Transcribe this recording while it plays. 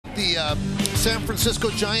the San Francisco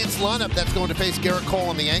Giants lineup that's going to face Garrett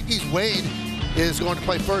Cole and the Yankees. Wade is going to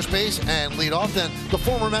play first base and lead off. Then the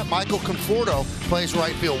former Met Michael Conforto plays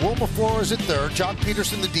right field. Wilmer Flores at third. Jock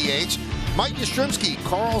Peterson the DH. Mike Yastrzemski,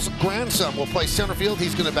 Carl's grandson, will play center field.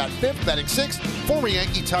 He's going to bat fifth, batting sixth. Former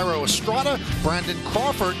Yankee Tyro Estrada. Brandon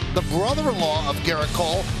Crawford, the brother-in-law of Garrett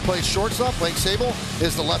Cole, plays shortstop. Blake Sable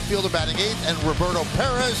is the left fielder batting eighth. And Roberto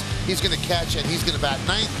Perez, he's going to catch and he's going to bat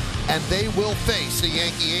ninth. And they will face the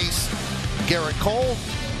Yankee ace, Garrett Cole.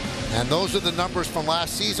 And those are the numbers from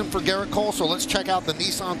last season for Garrett Cole. So let's check out the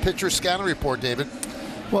Nissan pitcher scouting report, David.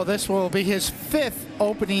 Well, this will be his fifth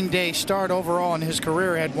opening day start overall in his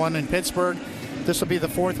career. He had one in Pittsburgh. This will be the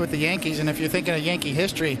fourth with the Yankees. And if you're thinking of Yankee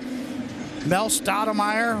history, Mel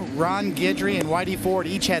Stoudemire, Ron Guidry, and Whitey Ford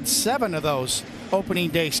each had 7 of those opening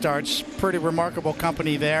day starts. Pretty remarkable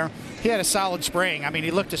company there. He had a solid spring. I mean,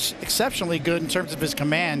 he looked exceptionally good in terms of his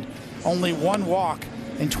command. Only 1 walk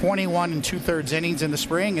in 21 2/3 innings in the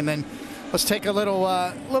spring. And then let's take a little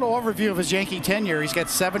overview of his Yankee tenure. He's got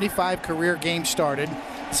 75 career games started.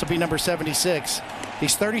 This will be number 76.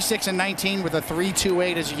 He's 36-19 with a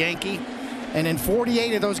 3.28 as a Yankee. And in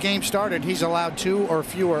 48 of those games started, he's allowed 2 or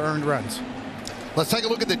fewer earned runs. Let's take a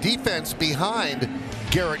look at the defense behind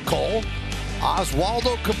Garrett Cole.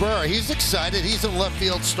 Oswaldo Cabrera, he's excited. He's in left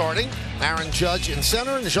field starting. Aaron Judge in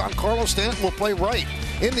center, and Giancarlo Stanton will play right.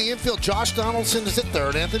 In the infield, Josh Donaldson is at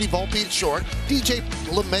third. Anthony Volpe at short. DJ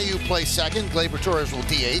LeMahieu plays second. Gleyber Torres will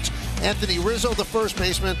DH. Anthony Rizzo, the first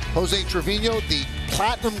baseman. Jose Trevino, the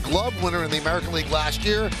Platinum Glove winner in the American League last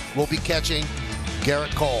year, will be catching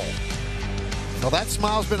Garrett Cole. Now that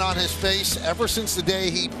smile's been on his face ever since the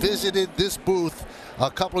day he visited this booth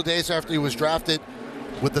a couple of days after he was drafted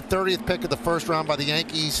with the 30th pick of the first round by the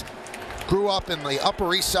Yankees. Grew up in the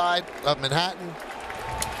Upper East Side of Manhattan.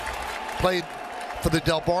 Played for the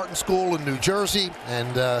Del Barton School in New Jersey,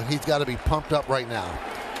 and he's got to be pumped up right now.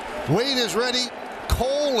 Wade is ready,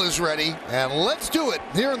 Cole is ready, and let's do it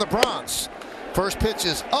here in the Bronx. First pitch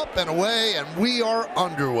is up and away, and we are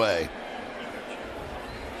underway.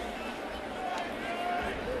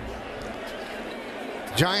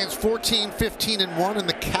 Giants 14-15-1 in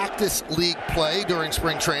the Cactus League play during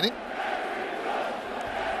spring training.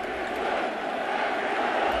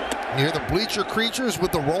 Near the bleacher creatures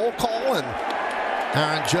with the roll call, and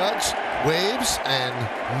Aaron Judge waves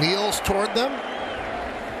and kneels toward them.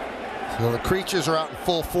 So the creatures are out in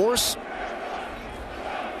full force.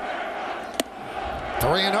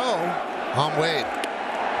 3-0 on Wade.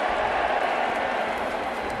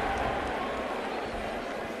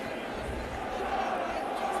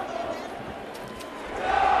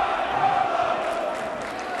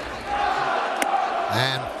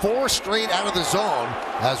 And 4 straight out of the zone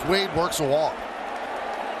as Wade works a walk.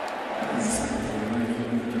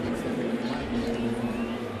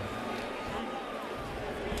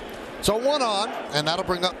 So 1 on, and that'll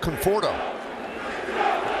bring up Conforto.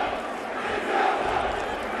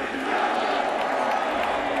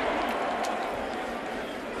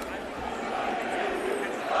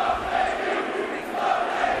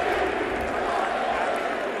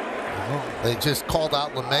 They just called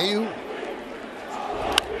out LeMahieu.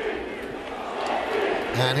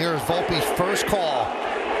 And here's Volpe's first call.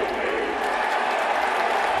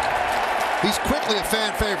 He's quickly a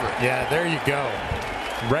fan favorite. Yeah, there you go.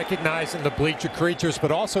 Recognizing the bleacher creatures,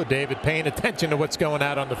 but also, David, paying attention to what's going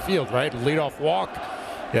out on the field, right? Leadoff walk.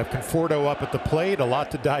 You have Conforto up at the plate. A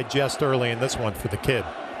lot to digest early in this one for the kid.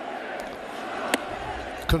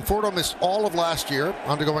 Conforto missed all of last year,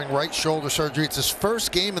 undergoing right shoulder surgery. It's his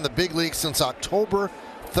first game in the big league since October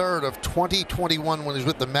 3rd of 2021 when he was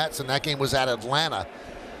with the Mets, and that game was at Atlanta.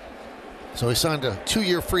 So he signed a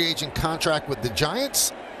 2-year free agent contract with the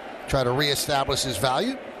Giants, try to reestablish his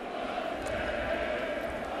value.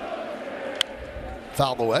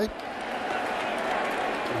 Fouled away.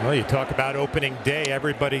 Well, you talk about opening day.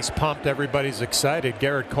 Everybody's pumped. Everybody's excited.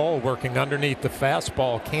 Garrett Cole working underneath the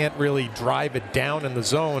fastball. Can't really drive it down in the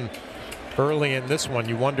zone early in this one.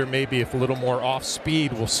 You wonder maybe if a little more off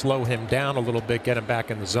speed will slow him down a little bit, get him back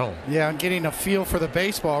in the zone. Yeah, I'm getting a feel for the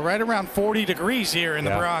baseball. Right around 40 degrees here in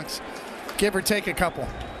the Bronx. Give or take a couple.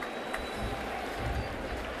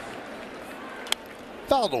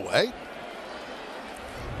 Fouled away.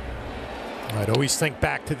 I'd always think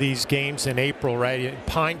back to these games in April, right?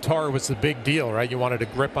 Pine tar was the big deal, right? You wanted a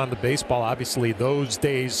grip on the baseball. Obviously, those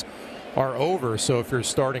days are over. So if you're a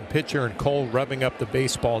starting pitcher and Cole rubbing up the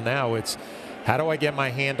baseball now, it's how do I get my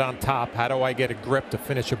hand on top? How do I get a grip to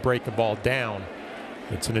finish a breaking ball down?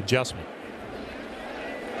 It's an adjustment.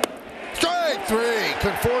 Strike 3.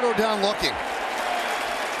 Conforto down looking.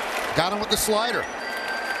 Got him with the slider.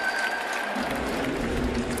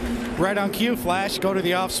 Right on cue, Flash. Go to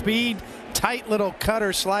the off speed. Tight little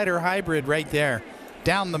cutter slider hybrid right there.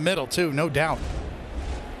 Down the middle, too, no doubt.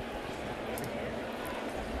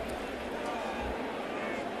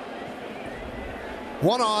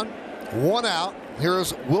 One on, one out.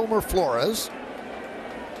 Here's Wilmer Flores.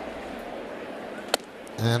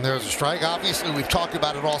 And there's a strike. Obviously, we've talked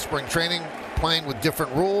about it all spring training, playing with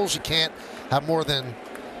different rules. You can't have more than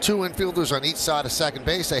 2 infielders on each side of second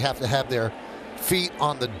base. They have to have their feet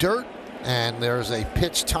on the dirt. And there's a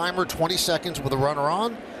pitch timer, 20 seconds with a runner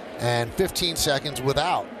on and 15 seconds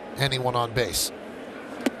without anyone on base.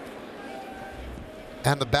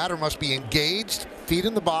 And the batter must be engaged, feet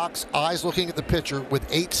in the box, eyes looking at the pitcher with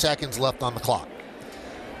 8 seconds left on the clock.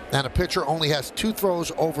 And a pitcher only has 2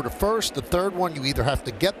 throws over to first. The third one, you either have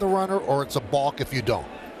to get the runner or it's a balk if you don't.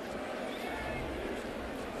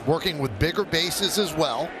 Working with bigger bases as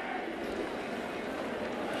well.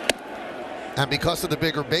 And because of the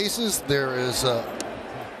bigger bases, there is a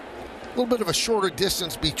little bit of a shorter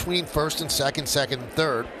distance between first and second, second and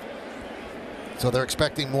third. So they're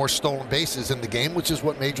expecting more stolen bases in the game, which is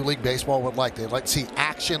what Major League Baseball would like. They'd like to see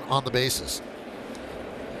action on the bases.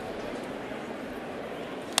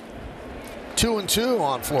 2-2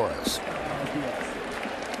 on Flores.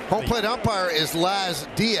 Home plate umpire is Laz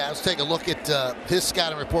Diaz. Take a look at his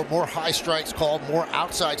scouting report. More high strikes called, more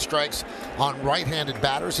outside strikes on right-handed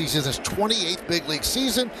batters. He's in his 28th big league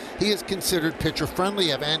season. He is considered pitcher friendly.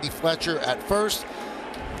 You have Andy Fletcher at first,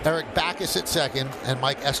 Eric Backus at second, and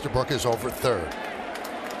Mike Estabrook is over third.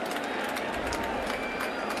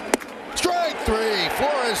 Strike 3.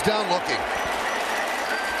 Flores down looking.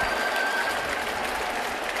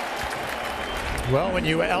 Well, when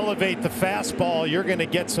you elevate the fastball, you're going to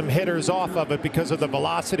get some hitters off of it because of the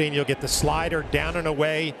velocity, and you'll get the slider down and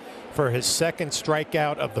away for his second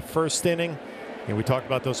strikeout of the first inning. And we talked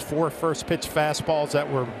about those 4 first pitch fastballs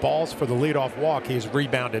that were balls for the leadoff walk. He's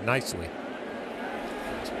rebounded nicely.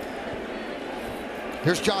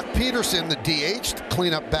 Here's Jock Peterson, the DH,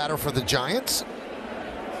 cleanup batter for the Giants.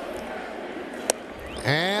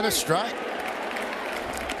 And a strike.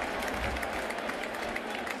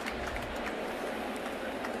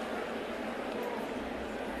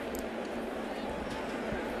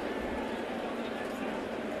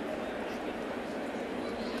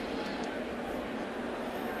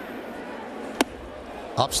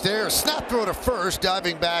 Upstairs, snap throw to first.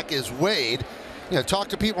 Diving back is Wade. You know, talk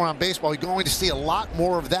to people around baseball. You're going to see a lot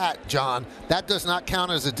more of that, John. That does not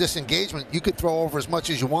count as a disengagement. You could throw over as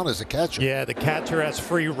much as you want as a catcher. Yeah, the catcher has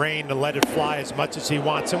free reign to let it fly as much as he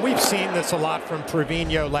wants. And we've seen this a lot from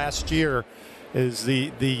Trevino last year, is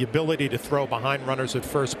the ability to throw behind runners at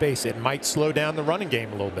first base. It might slow down the running game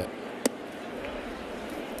a little bit.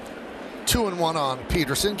 2-1 on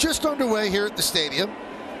Peterson. Just underway here at the stadium.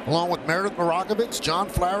 Along with Meredith Marakovich, John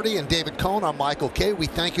Flaherty, and David Cohn, I'm Michael Kay. We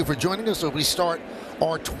thank you for joining us as we start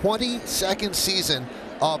our 22nd season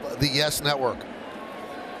of the Yes Network.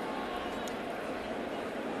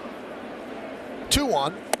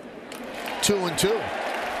 2-1, 2-2.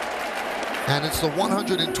 And it's the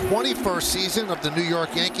 121st season of the New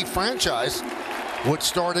York Yankee franchise, which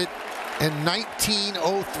started in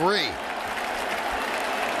 1903.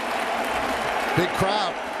 Big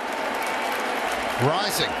crowd.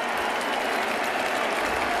 Rising.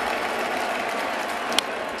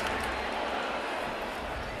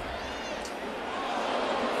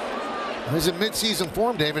 He's in mid-season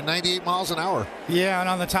form, David, 98 miles an hour. Yeah, and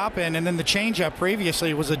on the top end, and then the changeup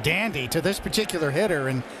previously was a dandy to this particular hitter.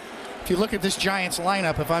 And if you look at this Giants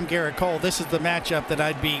lineup, if I'm Garrett Cole, this is the matchup that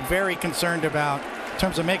I'd be very concerned about in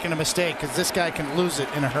terms of making a mistake, because this guy can lose it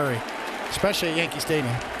in a hurry, especially at Yankee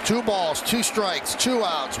Stadium. 2 balls, 2 strikes, 2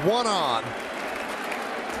 outs, 1 on.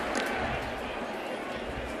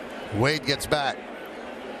 Wade gets back.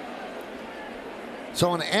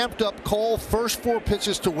 So an amped up Cole, first 4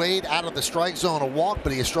 pitches to Wade out of the strike zone, a walk,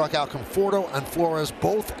 but he has struck out Conforto and Flores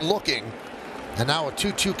both looking. And now a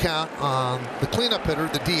 2-2 count on the cleanup hitter,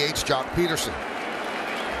 the DH, Jock Peterson.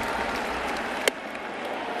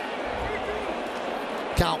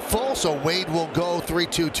 Count full, so Wade will go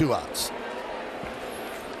 3-2, 2 outs.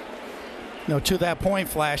 You know, to that point,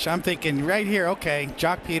 Flash, I'm thinking right here, okay,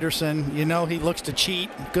 Jock Peterson, you know he looks to cheat,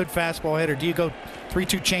 good fastball hitter. Do you go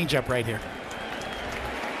 3-2 changeup right here?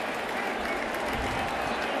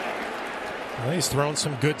 Well, he's thrown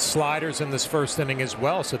some good sliders in this first inning as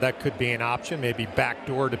well, so that could be an option, maybe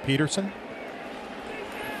backdoor to Peterson.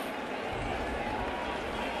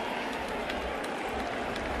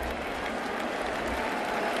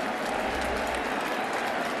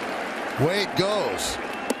 Wade goes.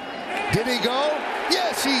 Did he go?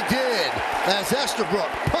 Yes, he did. As Estabrook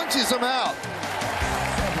punches him out.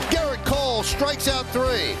 Garrett Cole strikes out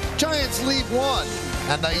 3. Giants lead 1.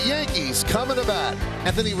 And the Yankees coming to bat.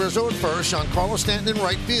 Anthony Rizzo at first, Giancarlo Stanton in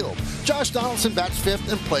right field. Josh Donaldson bats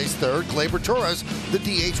 5th and plays 3rd. Gleyber Torres, the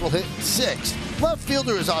DH, will hit 6th. Left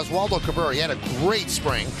fielder is Oswaldo Cabrera. He had a great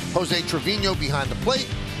spring. Jose Trevino behind the plate.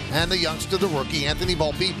 And the youngster, the rookie, Anthony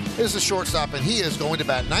Volpe, is the shortstop, and he is going to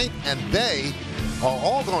bat 9th. And they are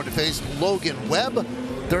all going to face Logan Webb.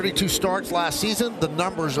 32 starts last season. The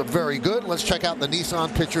numbers are very good. Let's check out the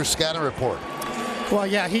Nissan pitcher scouting report. Well,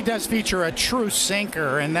 yeah, he does feature a true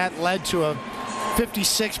sinker, and that led to a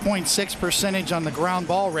 56.6% on the ground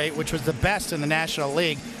ball rate, which was the best in the National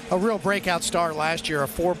League. A real breakout star last year, a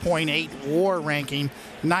 4.8 WAR ranking,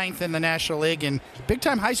 9th in the National League, and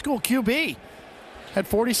big-time high school QB. Had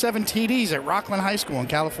 47 TDs at Rockland High School in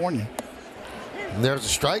California. And there's a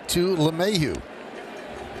strike to LeMahieu.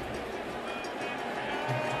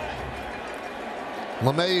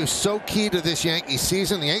 LeMahieu so key to this Yankees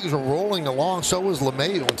season. The Yankees were rolling along, so was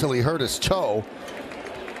LeMahieu until he hurt his toe.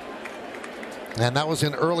 And that was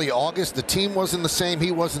in early August. The team wasn't the same. He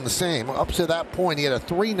wasn't the same. Up to that point, he had a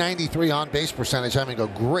 .393 on-base percentage, having a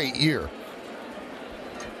great year.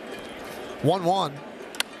 1-1.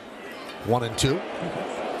 1-2.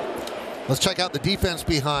 Let's check out the defense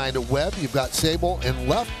behind Webb. You've got Sable in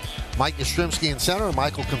left, Mike Yastrzemski in center, and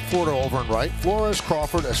Michael Conforto over in right. Flores,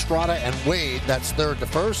 Crawford, Estrada, and Wade, that's 3rd to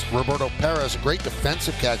 1st. Roberto Perez, a great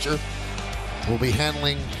defensive catcher, will be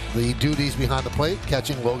handling the duties behind the plate,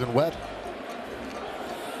 catching Logan Webb.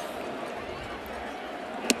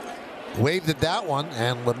 Wade did that one,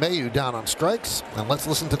 and LeMahieu down on strikes. And let's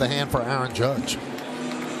listen to the hand for Aaron Judge.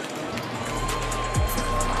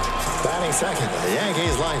 Batting second in the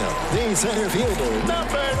Yankees lineup, the center fielder,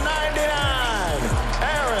 number 99,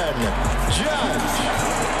 Aaron Judge,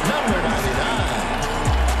 number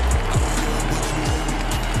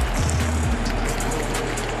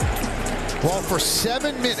 99. Well, for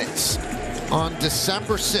 7 minutes on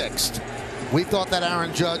December 6th, we thought that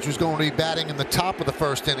Aaron Judge was going to be batting in the top of the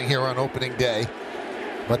 1st inning here on opening day.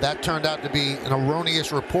 But that turned out to be an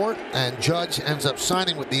erroneous report, and Judge ends up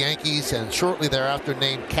signing with the Yankees and shortly thereafter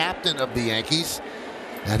named captain of the Yankees.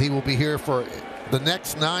 And he will be here for the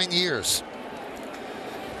next 9 years.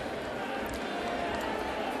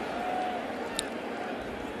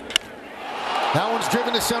 That one's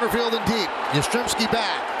driven to center field and deep. Yastrzemski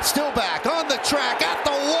back, still back, on the track, at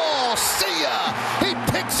the wall. See ya! He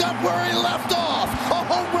picks up where he left off. A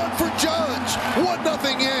home run for Judge.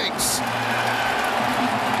 1-0 Yanks.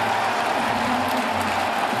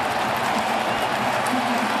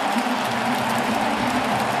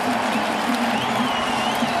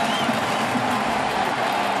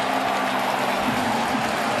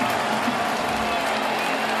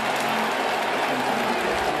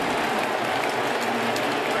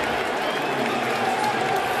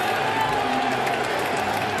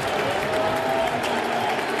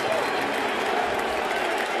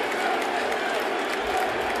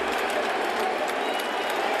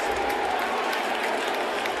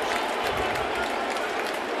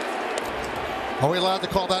 Are we allowed to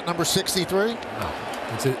call that number 63? No.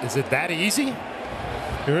 Is it that easy?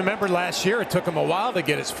 You remember last year it took him a while to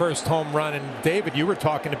get his first home run, and David, you were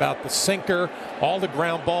talking about the sinker, all the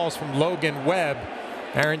ground balls from Logan Webb.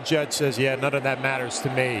 Aaron Judge says, yeah, none of that matters to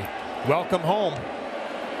me. Welcome home.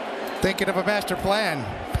 Thinking of a master plan,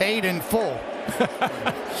 paid in full.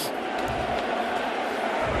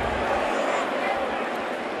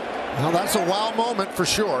 Well, that's a wow moment for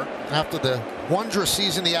sure. After the wondrous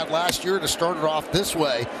season he had last year, to start it off this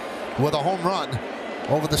way with a home run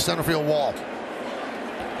over the center field wall.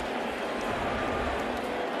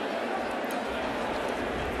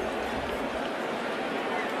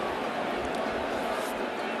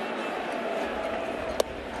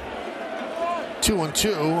 Two and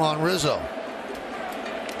two on Rizzo.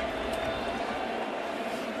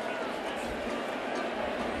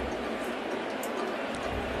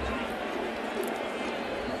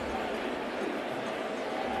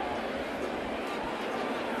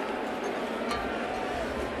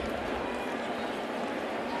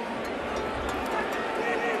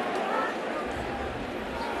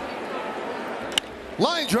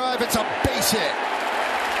 Line drive, it's a base hit.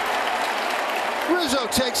 Rizzo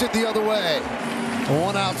takes it the other way.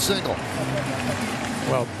 One out single.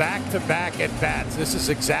 Well, back-to-back at-bats. This is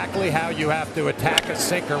exactly how you have to attack a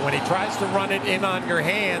sinker. When he tries to run it in on your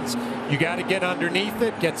hands, you got to get underneath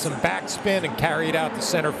it, get some backspin, and carry it out to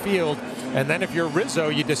center field. And then if you're Rizzo,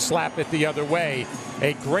 you just slap it the other way.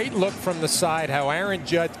 A great look from the side, how Aaron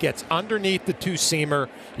Judge gets underneath the two-seamer.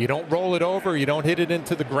 You don't roll it over, you don't hit it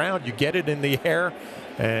into the ground, you get it in the air,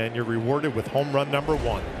 and you're rewarded with home run number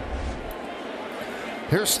 1.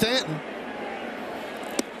 Here's Stanton.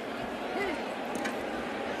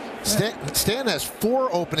 Stan has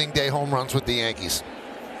 4 opening day home runs with the Yankees.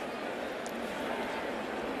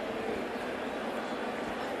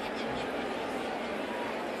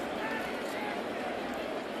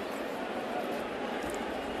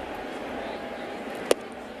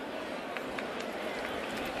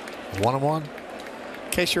 One and one.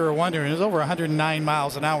 In case you were wondering, it was over 109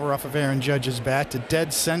 miles an hour off of Aaron Judge's bat to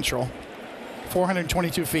dead central,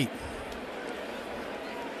 422 feet.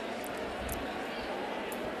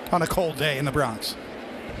 On a cold day in the Bronx.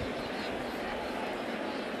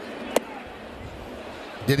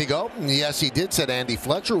 Did he go? Yes, he did, said Andy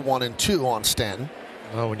Fletcher. 1 and 2 on Stanton.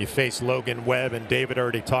 Well, when you face Logan Webb, and David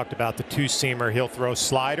already talked about the two-seamer, he'll throw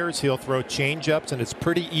sliders, he'll throw changeups, and it's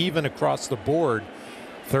pretty even across the board.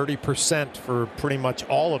 30% for pretty much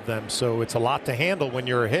all of them, so it's a lot to handle when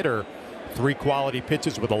you're a hitter. 3 quality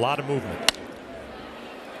pitches with a lot of movement.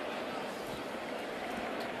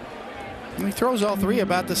 And he throws all 3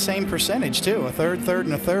 about the same percentage too. A third,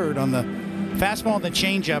 and a third on the fastball and the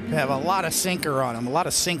changeup have a lot of sinker on them, a lot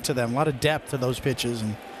of sink to them, a lot of depth to those pitches,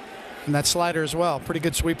 and that slider as well. Pretty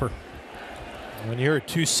good sweeper. When you're a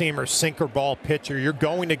two-seamer sinker ball pitcher, you're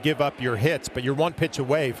going to give up your hits, but you're 1 pitch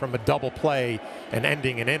away from a double play and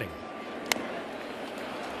ending an inning.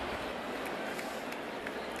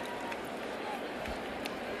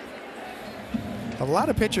 A lot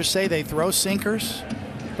of pitchers say they throw sinkers,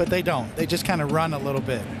 but they don't. They just kind of run a little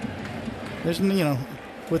bit. There's,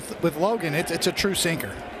 with Logan, it's a true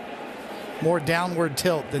sinker. More downward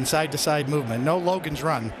tilt than side-to-side movement. No Logan's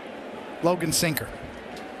run. Logan's sinker.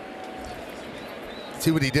 See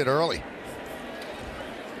what he did early.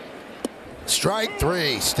 Strike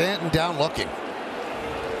 3. Stanton down looking.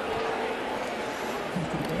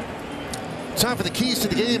 Time for the keys to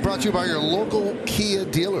the game, brought to you by your local Kia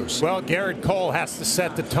dealers. Well, Garrett Cole has to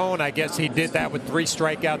set the tone. I guess he did that with 3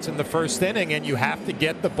 strikeouts in the first inning, and you have to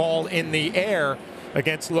get the ball in the air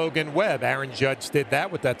against Logan Webb. Aaron Judge did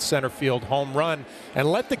that with that center field home run. And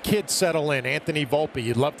let the kid settle in. Anthony Volpe,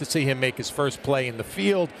 you'd love to see him make his first play in the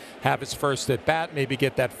field, have his first at bat, maybe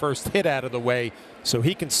get that first hit out of the way so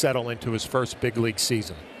he can settle into his first big league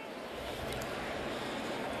season.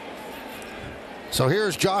 So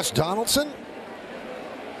here's Josh Donaldson.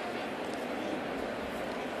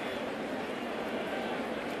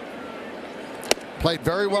 Played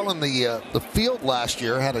very well in the field last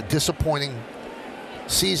year. Had a disappointing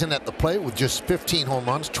season at the plate with just 15 home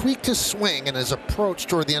runs. Tweaked his swing and his approach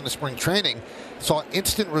toward the end of spring training. Saw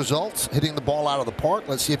instant results, hitting the ball out of the park.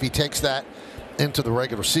 Let's see if he takes that into the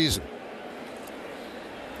regular season.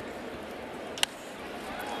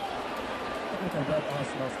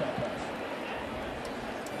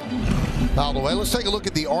 Fouled away. Let's take a look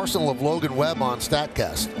at the arsenal of Logan Webb on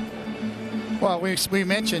StatCast. Well, we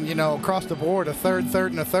mentioned, across the board, a third,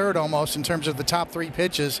 and a third almost in terms of the top 3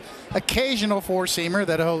 pitches. Occasional 4-seamer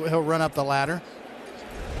that he'll run up the ladder.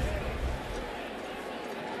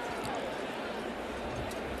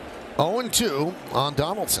 Oh 2 on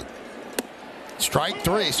Donaldson. Strike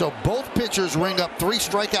 3. So both pitchers ring up 3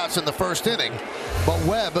 strikeouts in the first inning, but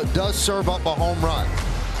Webb does serve up a home run.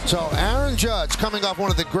 So Aaron Judge, coming off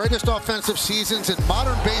one of the greatest offensive seasons in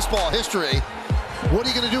modern baseball history. What are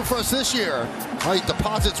you going to do for us this year? Well, he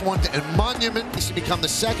deposits one in Monument. He's to become the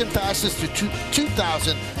 2nd fastest to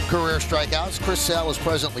 2,000 career strikeouts. Chris Sale is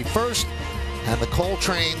presently 1st. And the Cole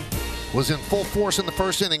train was in full force in the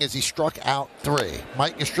first inning as he struck out 3.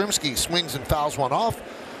 Mike Yastrzemski swings and fouls one off.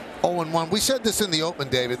 0-1. We said this in the open,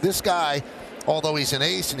 David. This guy, although he's an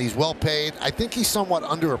ace and he's well paid, I think he's somewhat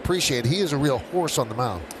underappreciated. He is a real horse on the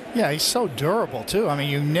mound. Yeah, he's so durable, too. I mean,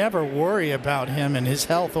 you never worry about him and his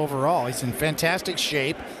health overall. He's in fantastic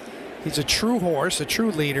shape. He's a true horse, a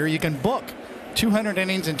true leader. You can book 200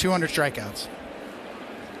 innings and 200 strikeouts.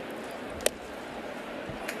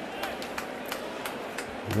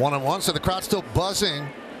 One and one, so the crowd's still buzzing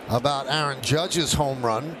about Aaron Judge's home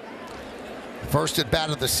run. First at bat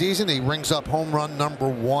of the season, he rings up home run number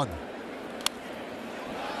 1.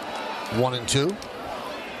 1-2.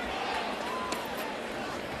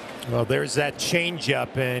 Well, there's that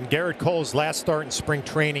changeup, and Garrett Cole's last start in spring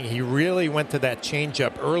training, he really went to that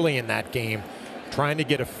changeup early in that game, trying to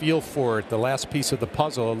get a feel for it. The last piece of the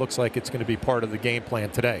puzzle, it looks like it's going to be part of the game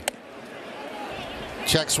plan today.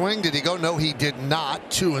 Check swing. Did he go? No, he did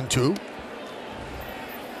not. 2-2.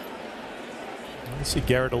 I see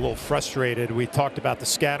Garrett a little frustrated. We talked about the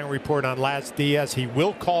scouting report on Laz Diaz. He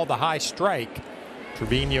will call the high strike.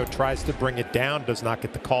 Trevino tries to bring it down, does not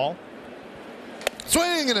get the call.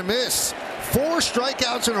 Swing and a miss. 4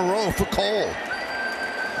 strikeouts in a row for Cole.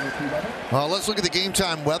 Let's look at the game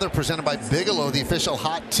time weather presented by Bigelow, the official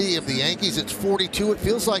hot tea of the Yankees. It's 42. It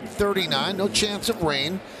feels like 39. No chance of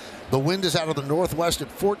rain. The wind is out of the northwest at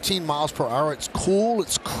 14 miles per hour. It's cool.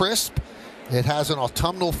 It's crisp. It has an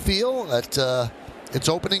autumnal feel at its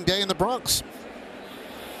opening day in the Bronx.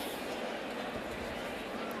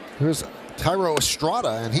 Here's Thairo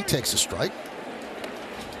Estrada, and he takes a strike.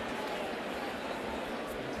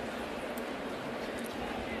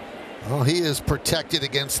 Well, he is protected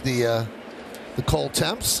against the cold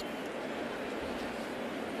temps.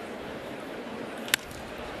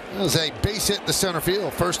 There's a base hit in the center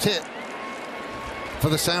field. First hit for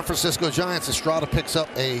the San Francisco Giants. Estrada picks up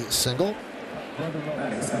a single.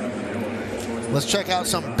 Let's check out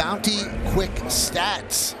some Bounty quick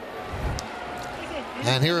stats.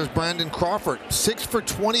 And here is Brandon Crawford, 6 for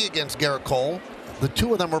 20 against Gerrit Cole. The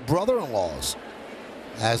two of them are brother-in-laws,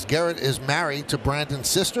 as Gerrit is married to Brandon's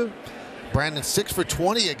sister. Brandon 6 for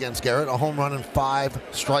 20 against Gerrit, a home run and 5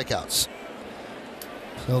 strikeouts.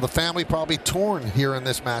 So the family probably torn here in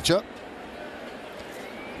this matchup.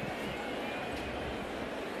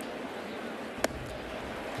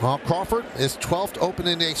 Well, Crawford is 12th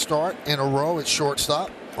opening day start in a row at shortstop.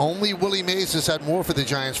 Only Willie Mays has had more for the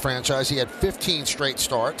Giants franchise. He had 15 straight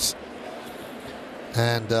starts.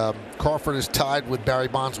 And Crawford is tied with Barry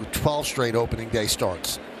Bonds with 12 straight opening day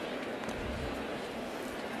starts.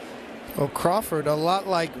 Well, Crawford, a lot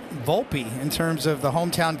like Volpe in terms of the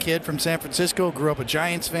hometown kid from San Francisco, grew up a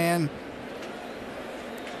Giants fan.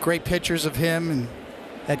 Great pictures of him and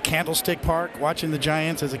at Candlestick Park watching the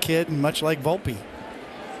Giants as a kid, and much like Volpe.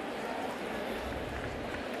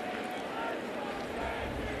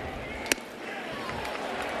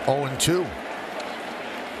 Oh, 0-2.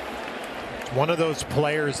 One of those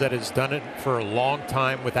players that has done it for a long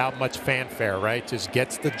time without much fanfare, right? Just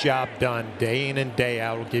gets the job done day in and day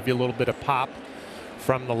out. Will give you a little bit of pop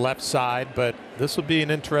from the left side, but this will be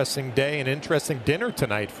an interesting day, an interesting dinner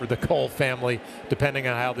tonight for the Cole family, depending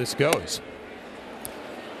on how this goes.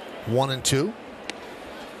 1-2.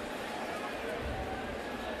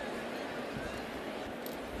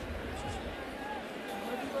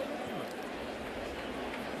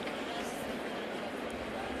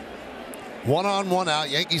 One on, one out.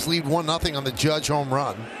 Yankees lead 1-0 on the Judge home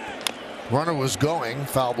run. Runner was going,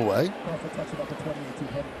 fouled away.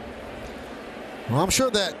 Well, I'm sure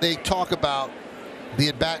that they talk about the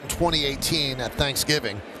at-bat in 2018 at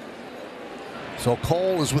Thanksgiving. So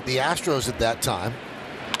Cole is with the Astros at that time.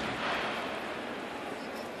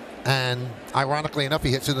 And ironically enough, he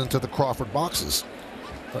hits it into the Crawford boxes.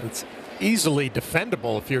 It's easily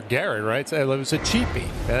defendable if you're Gary, right? So it was a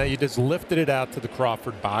cheapie. You just lifted it out to the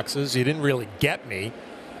Crawford boxes. You didn't really get me.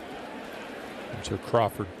 I'm sure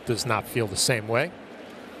Crawford does not feel the same way.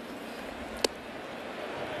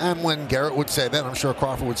 And when Gerrit would say that, I'm sure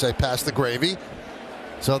Crawford would say, pass the gravy.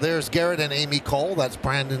 So there's Gerrit and Amy Cole. That's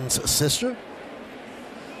Brandon's sister.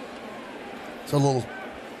 It's a little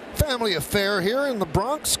family affair here in the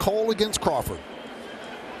Bronx. Cole against Crawford.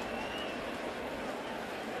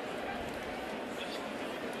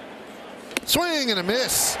 Swing and a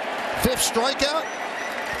miss. 5th strikeout.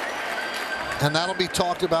 And that'll be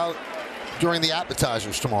talked about during the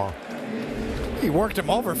appetizers tomorrow. He worked him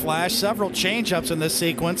over, Flash. Several changeups in this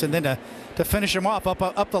sequence, and then to finish him off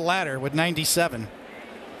up the ladder with 97.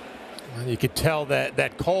 Well, you could tell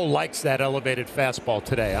that Cole likes that elevated fastball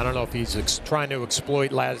today. I don't know if he's trying to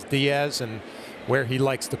exploit Laz Diaz and where he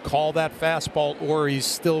likes to call that fastball, or he's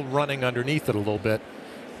still running underneath it a little bit.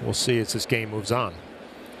 We'll see as this game moves on.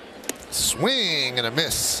 Swing and a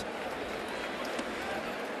miss.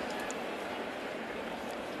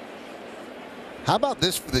 How about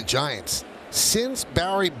this for the Giants? Since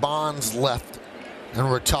Barry Bonds left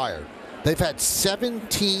and retired, they've had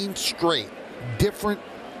 17 straight different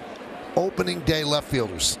opening day left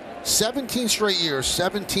fielders. 17 straight years,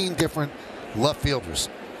 17 different left fielders.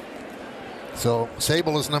 So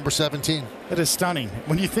Sable is number 17. That is stunning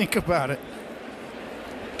when you think about it.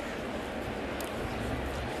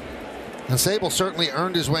 And Sable certainly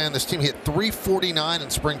earned his way on this team. He hit .349 in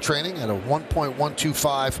spring training at a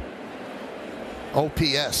 1.125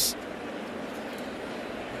 OPS.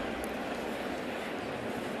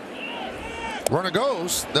 Runner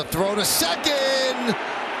goes. The throw to second.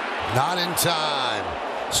 Not in time.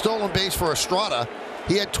 Stolen base for Estrada.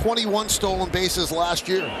 He had 21 stolen bases last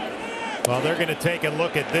year. Well, they're going to take a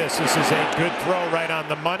look at this. This is a good throw right on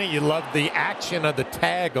the money. You love the action of the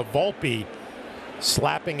tag of Volpe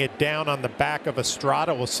slapping it down on the back of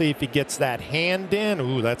Estrada. We'll see if he gets that hand in.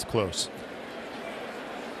 Ooh, that's close.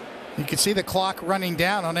 You can see the clock running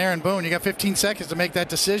down on Aaron Boone. You got 15 seconds to make that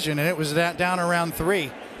decision, and it was down around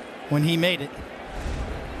 3 when he made it.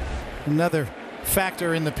 Another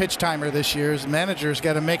factor in the pitch timer this year is managers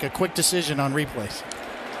got to make a quick decision on replays.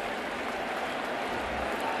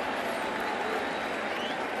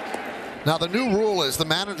 Now, the new rule is the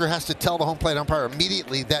manager has to tell the home plate umpire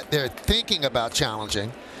immediately that they're thinking about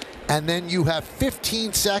challenging, and then you have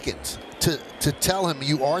 15 seconds to tell him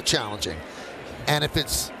you are challenging. And if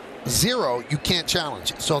it's 0, you can't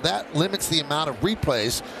challenge. So that limits the amount of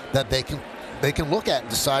replays that they can look at and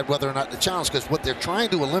decide whether or not to challenge, because what they're trying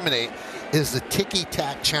to eliminate is the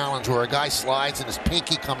ticky-tack challenge where a guy slides and his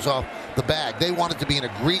pinky comes off the bag. They want it to be an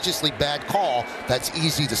egregiously bad call that's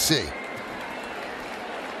easy to see.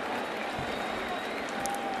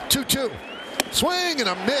 2-2. Swing and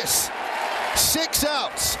a miss. 6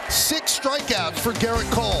 outs, 6 strikeouts for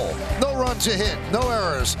Garrett Cole. No runs a hit, no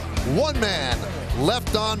errors. 1 man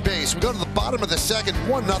left on base. We go to the bottom of the second,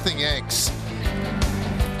 1-0 Yanks.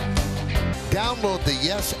 Download the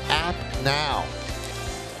Yes app now.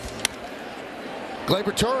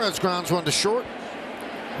 Gleyber Torres grounds one to short.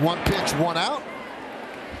 1 pitch, 1 out.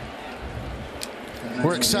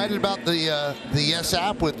 We're excited about the Yes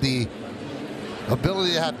app with the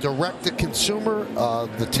ability to have direct-to-consumer.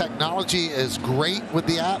 The technology is great with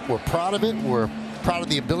the app. We're proud of it. We're proud of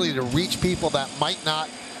the ability to reach people that might not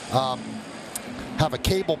have a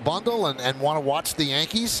cable bundle and want to watch the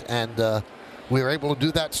Yankees. And we were able to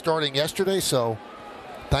do that starting yesterday. So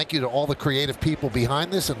thank you to all the creative people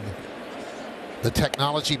behind this and the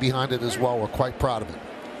technology behind it as well. We're quite proud of it.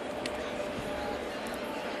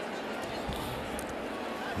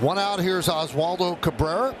 1 out. Here's Oswaldo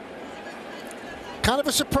Cabrera. Kind of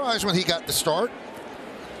a surprise when he got the start,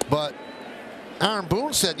 but Aaron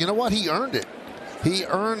Boone said, you know what, he earned it. He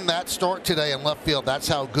earned that start today in left field. That's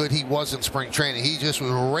how good he was in spring training. He just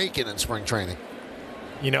was raking in spring training.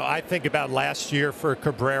 You know, I think about last year for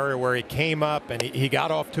Cabrera where he came up and he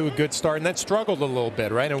got off to a good start and then struggled a little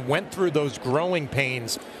bit, right, and went through those growing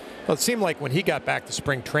pains. Well, it seemed like when he got back to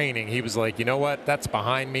spring training, he was like, you know what, that's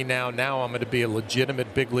behind me now. Now I'm going to be a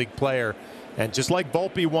legitimate big league player. And just like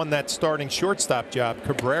Volpe won that starting shortstop job,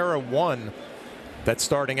 Cabrera won that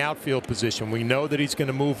starting outfield position. We know that he's going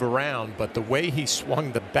to move around, but the way he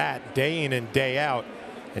swung the bat day in and day out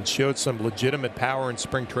and showed some legitimate power in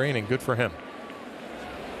spring training, good for him.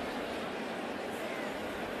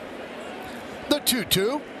 The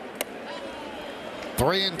 2-2.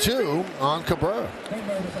 3-2 on Cabrera.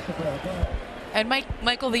 And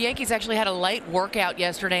Michael, the Yankees actually had a light workout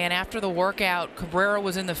yesterday, and after the workout, Cabrera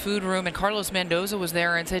was in the food room, and Carlos Mendoza was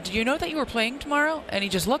there and said, "Do you know that you were playing tomorrow?" And he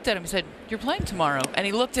just looked at him and said, "You're playing tomorrow." And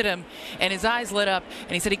he looked at him, and his eyes lit up,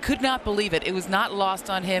 and he said he could not believe it. It was not lost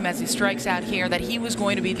on him as he strikes out here that he was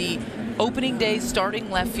going to be the opening day starting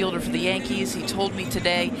left fielder for the Yankees. He told me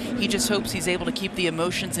today he just hopes he's able to keep the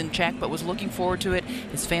emotions in check, but was looking forward to it.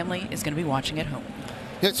 His family is going to be watching at home.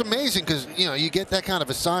 It's amazing because, you know, you get that kind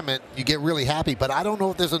of assignment, you get really happy, but I don't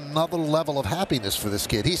know if there's another level of happiness for this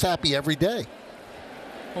kid. He's happy every day.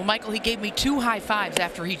 Well, Michael, he gave me 2 high fives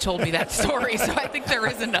after he told me that story, so I think there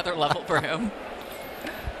is another level for him.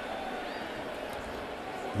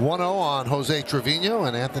 1-0 on Jose Trevino,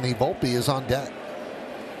 and Anthony Volpe is on deck.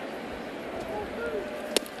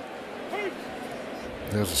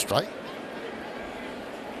 There's a strike.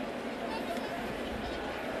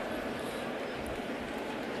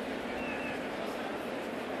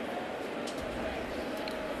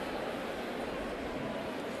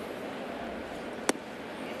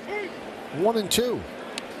 One and 2.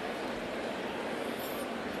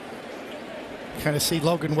 Kind of see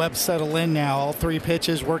Logan Webb settle in now. All 3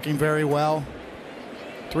 pitches working very well.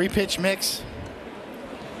 3-pitch mix.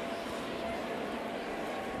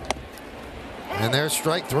 And there's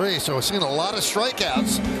strike 3. So we're seeing a lot of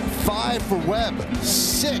strikeouts. 5 for Webb,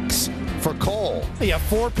 6 for Cole. Yeah,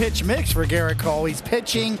 4-pitch mix for Garrett Cole. He's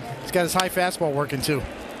pitching. He's got his high fastball working too.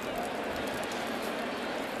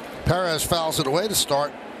 Perez fouls it away to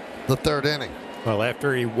start the 3rd inning. Well,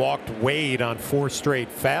 after he walked Wade on 4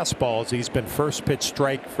 straight fastballs, he's been first pitch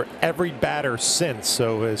strike for every batter since,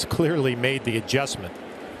 so has clearly made the adjustment,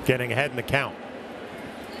 getting ahead in the count.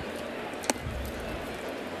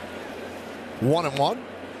 1-1.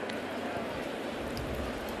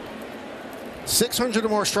 600 or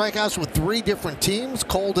more strikeouts with 3 different teams.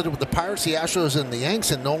 Cole did it with the Pirates, the Astros, and the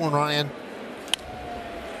Yanks, and Nolan Ryan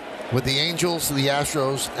with the Angels, the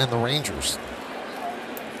Astros, and the Rangers.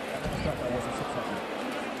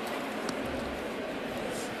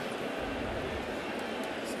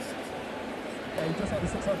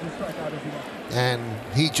 And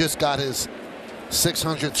he just got his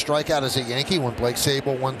 600th strikeout as a Yankee when Blake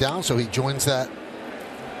Sabol went down, so he joins that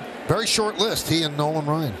very short list, he and Nolan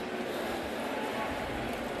Ryan.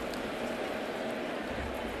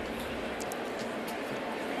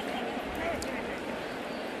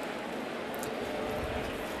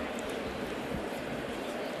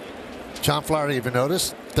 John Flaherty, even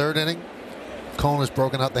noticed, third inning, Cone has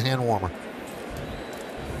broken out the hand warmer.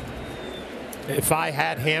 If I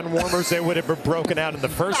had hand warmers, they would have been broken out in the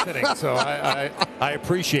first inning. So I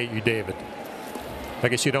appreciate you, David. I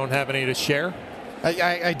guess you don't have any to share?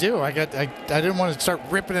 I do. I didn't want to start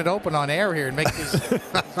ripping it open on air here and make these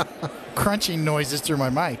crunching noises through my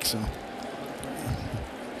mic. So.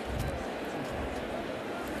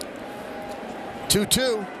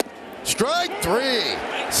 Two. Strike three.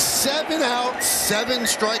 7 outs, 7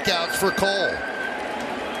 strikeouts for Cole.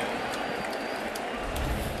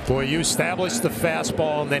 Boy, you establish the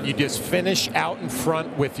fastball, and then you just finish out in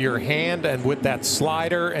front with your hand and with that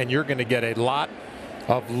slider, and you're going to get a lot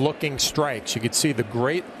of looking strikes. You could see the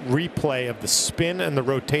great replay of the spin and the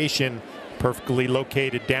rotation, perfectly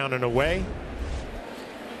located down and away.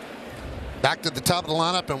 Back to the top of the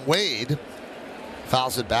lineup, and Wade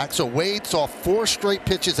fouls it back. So Wade saw 4 straight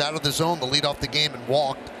pitches out of the zone to lead off the game and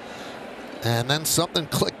walked. And then something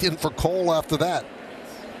clicked in for Cole after that.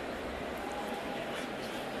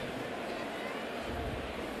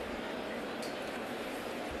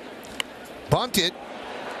 Bunted,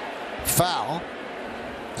 foul,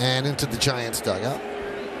 and into the Giants dugout.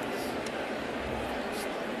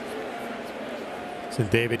 So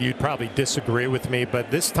David, you'd probably disagree with me, but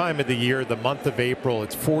this time of the year, the month of April,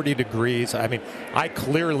 it's 40 degrees. I mean, I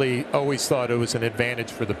clearly always thought it was an advantage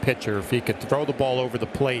for the pitcher if he could throw the ball over the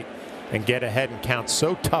plate and get ahead and count.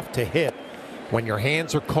 So tough to hit when your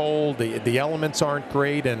hands are cold, the elements aren't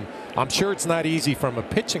great, and I'm sure it's not easy from a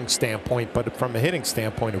pitching standpoint, but from a hitting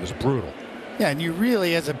standpoint, it was brutal. Yeah, and you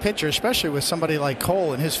really, as a pitcher, especially with somebody like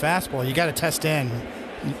Cole and his fastball, you got to test in.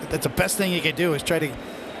 That's the best thing you could do is try to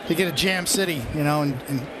get a jam city, you know,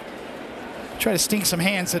 and try to stink some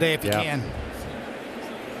hands today if you can.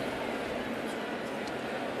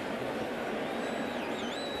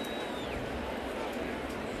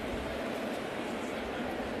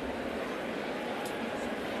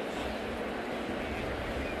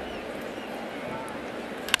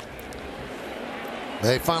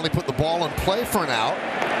 They finally put the ball in play for an out.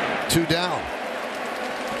 2 down.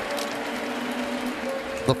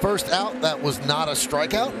 The first out, that was not a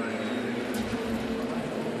strikeout.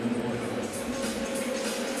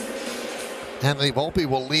 Anthony Volpe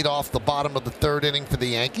will lead off the bottom of the 3rd inning for the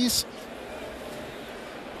Yankees.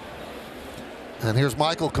 And here's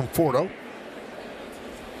Michael Conforto.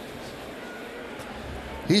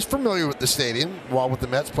 He's familiar with the stadium. While with the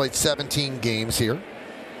Mets, played 17 games here.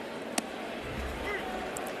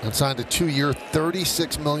 And signed a 2-year,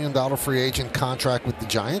 $36 million free agent contract with the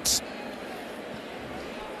Giants.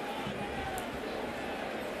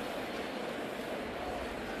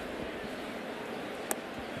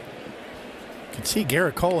 You can see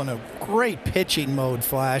Garrett Cole in a great pitching mode,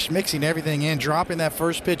 Flash, mixing everything in, dropping that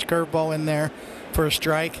first pitch curveball in there for a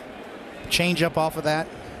strike, change up off of that.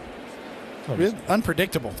 Really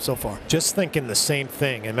unpredictable so far. Just thinking the same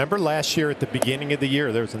thing. And remember last year at the beginning of the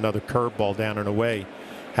year, there was another curveball down and away.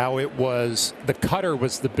 How it was, the cutter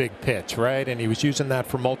was the big pitch, right? And he was using that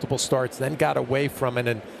for multiple starts, then got away from it.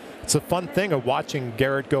 And it's a fun thing of watching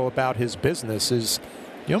Garrett go about his business is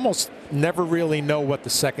you almost never really know what the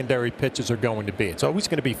secondary pitches are going to be. It's always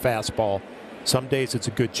going to be fastball. Some days it's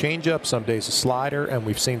a good changeup, some days a slider, and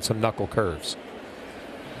we've seen some knuckle curves.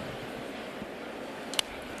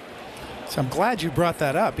 So I'm glad you brought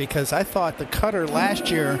that up because I thought the cutter last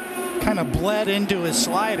year kind of bled into his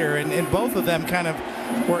slider, and both of them kind of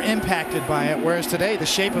were impacted by it, whereas today the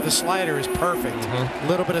shape of the slider is perfect. A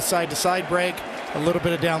little bit of side-to-side break, a little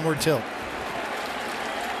bit of downward tilt.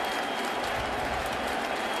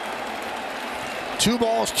 2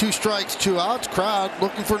 balls, 2 strikes, 2 outs. Crowd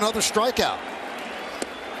looking for another strikeout.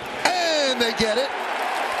 And they get it.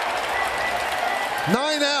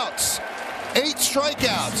 9 outs, 8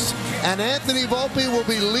 strikeouts, and Anthony Volpe will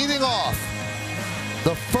be leading off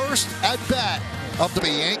the first at-bat of the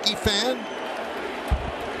Yankee fan.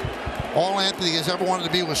 All Anthony has ever wanted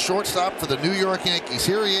to be was shortstop for the New York Yankees.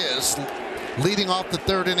 Here he is, leading off the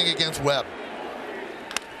 3rd inning against Webb.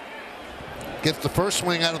 Gets the first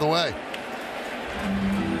swing out of the way.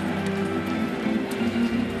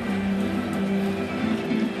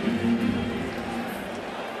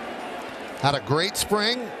 Had a great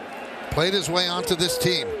spring, played his way onto this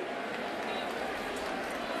team.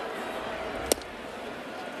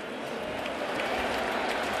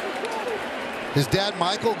 His dad,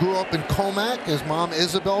 Michael, grew up in Comac. His mom,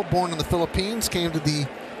 Isabel, born in the Philippines, came to the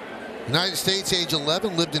United States age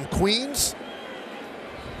 11, lived in Queens.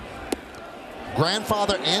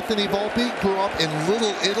 Grandfather, Anthony Volpe, grew up in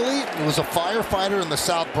Little Italy. He was a firefighter in the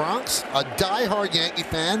South Bronx, a diehard Yankee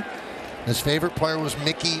fan. His favorite player was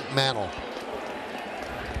Mickey Mantle.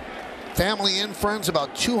 Family and friends,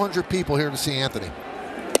 about 200 people here to see Anthony.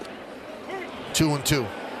 2-2.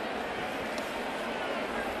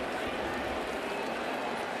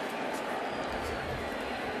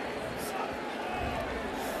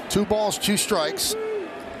 Two balls, two strikes.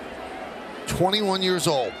 21 years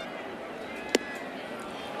old.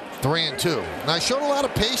 3-2. Now, he showed a lot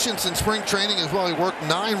of patience in spring training as well. He worked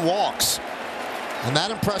 9 walks, and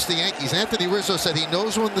that impressed the Yankees. Anthony Rizzo said he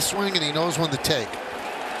knows when to swing and he knows when to take.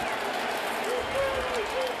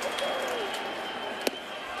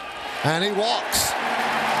 And he walks.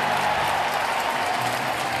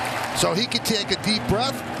 So he can take a deep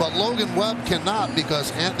breath, but Logan Webb cannot,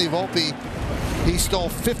 because Anthony Volpe, he stole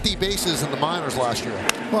 50 bases in the minors last year.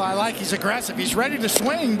 Well, I like he's aggressive. He's ready to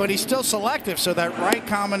swing, but he's still selective. So that right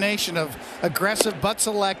combination of aggressive but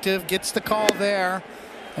selective gets the call there.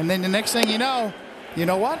 And then the next thing you know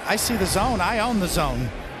what? I see the zone. I own the zone.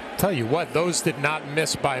 Tell you what, those did not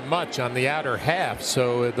miss by much on the outer half.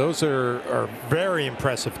 So those are very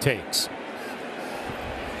impressive takes.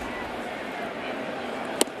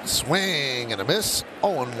 Swing and a miss.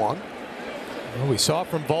 0-1. Well, we saw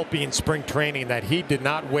from Volpe in spring training that he did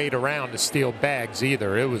not wait around to steal bags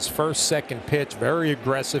either. It was first, second pitch, very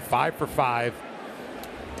aggressive, 5 for 5.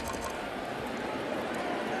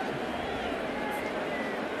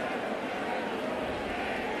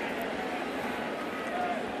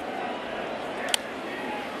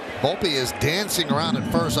 Volpe is dancing around at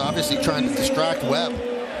first, obviously trying to distract Webb.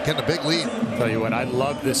 Getting a big lead. Tell you what, I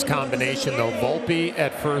love this combination though. Volpe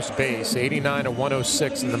at first base, 89 to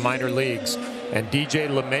 106 in the minor leagues, and DJ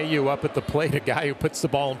LeMahieu up at the plate, a guy who puts the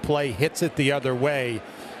ball in play, hits it the other way.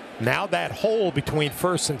 Now that hole between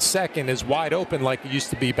first and second is wide open like it used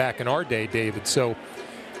to be back in our day, David. So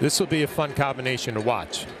this will be a fun combination to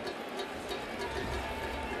watch.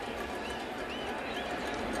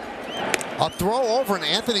 A throw over, and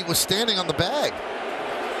Anthony was standing on the bag.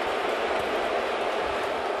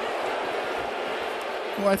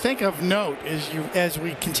 Well, I think of note as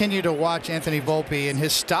we continue to watch Anthony Volpe and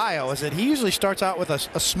his style is that he usually starts out with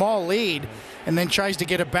a small lead and then tries to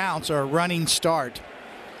get a bounce or a running start.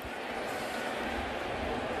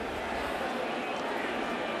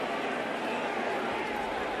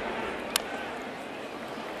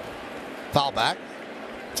 Foul back.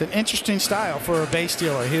 It's an interesting style for a base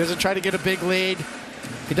stealer. He doesn't try to get a big lead.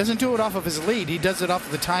 He doesn't do it off of his lead. He does it off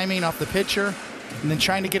of the timing, off the pitcher, and then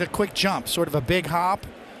trying to get a quick jump, sort of a big hop,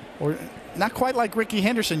 or not quite like Ricky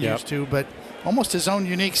Henderson used to, but almost his own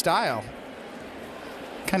unique style.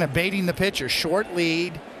 Kind of baiting the pitcher, short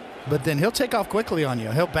lead, but then he'll take off quickly on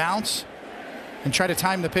you. He'll bounce and try to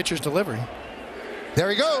time the pitcher's delivery. There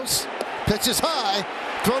he goes. Pitch is high.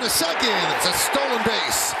 Throw to second. It's a stolen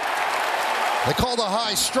base. They called a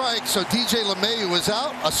high strike, so DJ LeMahieu was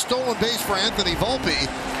out. A stolen base for Anthony Volpe.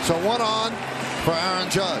 So 1 on for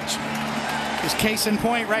Aaron Judge. His case in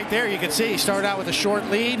point right there, you can see he started out with a short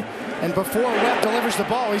lead, and before Webb delivers the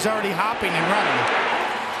ball, he's already hopping and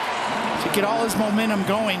running. To get all his momentum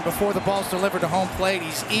going before the ball's delivered to home plate,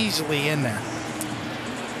 he's easily in there.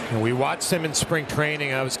 And we watched him in spring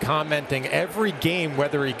training. I was commenting every game,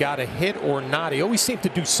 whether he got a hit or not, he always seemed to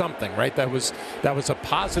do something, right? That was a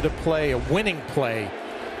positive play, a winning play.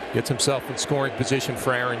 Gets himself in scoring position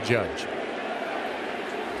for Aaron Judge.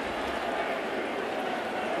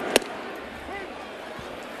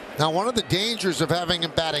 Now, one of the dangers of having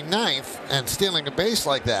him batting ninth and stealing a base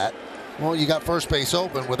like that, well, you got first base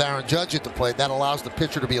open with Aaron Judge at the plate. That allows the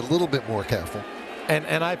pitcher to be a little bit more careful.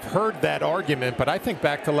 And I've heard that argument, but I think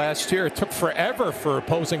back to last year, it took forever for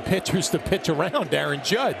opposing pitchers to pitch around Aaron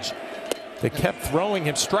Judge. They kept throwing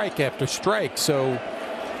him strike after strike, so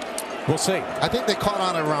we'll see. I think they caught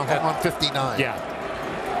on it around 159. Yeah.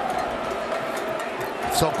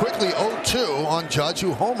 So quickly 0-2 on Judge,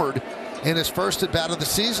 who homered in his first at bat of the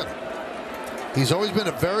season. He's always been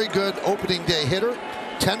a very good opening day hitter,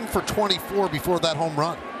 10 for 24 before that home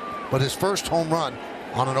run, but his first home run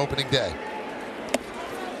on an opening day.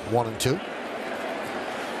 1-2.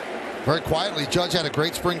 Very quietly, Judge had a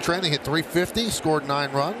great spring training, hit .350, scored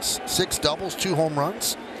 9 runs, 6 doubles, 2 home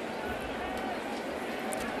runs.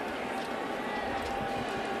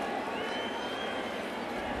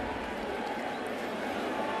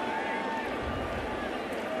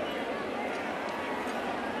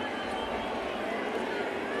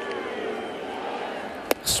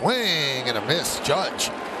 Swing and a miss. Judge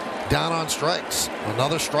down on strikes.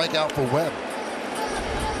 Another strikeout for Webb.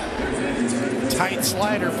 Tight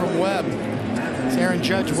slider from Webb. It's Aaron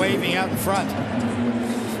Judge waving out in front.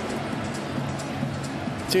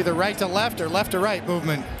 It's either right to left or left to right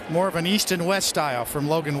movement. More of an east and west style from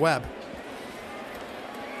Logan Webb.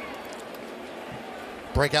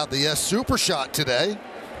 break out the yes super shot today.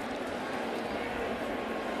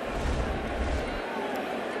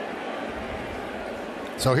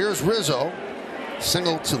 So here's Rizzo,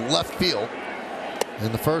 single to left field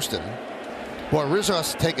in the first inning. Boy, Rizzo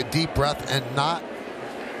has to take a deep breath and not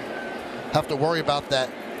have to worry about that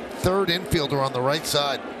third infielder on the right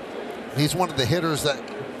side. He's one of the hitters that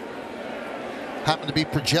happen to be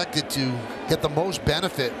projected to get the most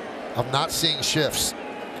benefit of not seeing shifts.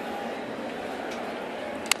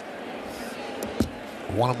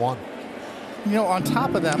 1-1. You know, on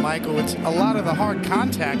top of that, Michael, it's a lot of the hard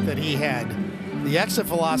contact that he had. The exit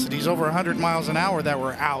velocities over 100 miles an hour that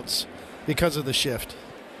were outs because of the shift.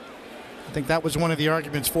 I think that was one of the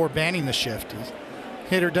arguments for banning the shift.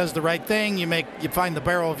 Hitter does the right thing. You find the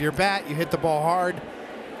barrel of your bat. You hit the ball hard.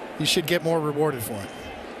 You should get more rewarded for it.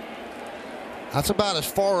 That's about as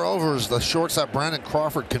far over as the shortstop Brandon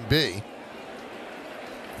Crawford can be.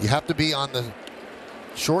 You have to be on the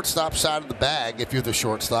shortstop side of the bag if you're the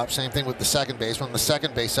shortstop. Same thing with the second baseman. On the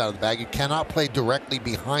second base side of the bag, you cannot play directly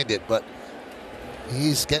behind it, but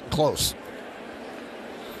he's getting close.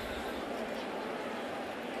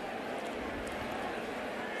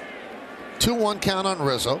 Two-one count on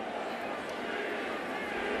Rizzo.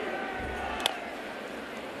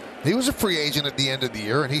 He was a free agent at the end of the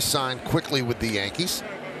year, and he signed quickly with the Yankees.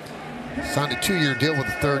 Signed a 2-year deal with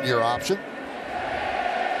a 3rd-year option.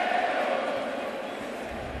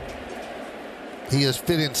 He has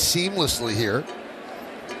fit in seamlessly here.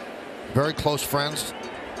 Very close friends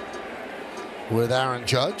with Aaron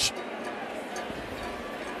Judge.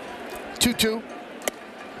 2-2.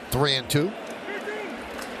 3-2.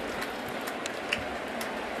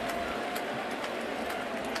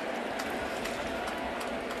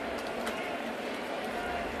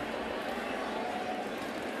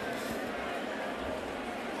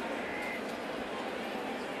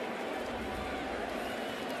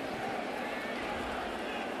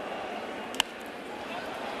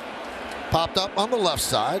 Popped up on the left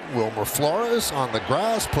side. Wilmer Flores on the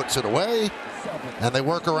grass puts it away. And they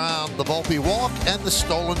work around the Volpe walk and the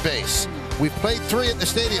stolen base. We've played 3 at the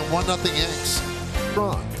stadium, 1-0 Yanks.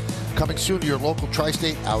 Run. Coming soon to your local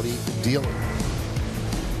Tri-State Audi dealer.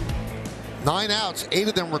 9 outs, 8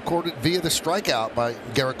 of them recorded via the strikeout by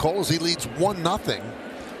Gerrit Cole as he leads 1-0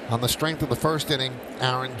 on the strength of the first inning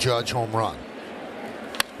Aaron Judge home run.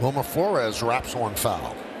 Wilmer Flores wraps one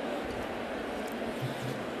foul.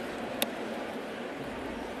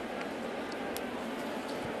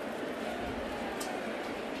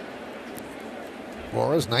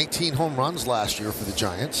 Flores, 19 home runs last year for the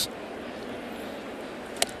Giants.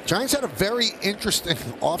 Giants had a very interesting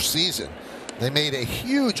offseason. They made a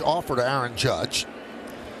huge offer to Aaron Judge,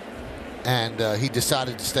 and he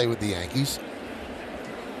decided to stay with the Yankees.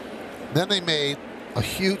 Then they made a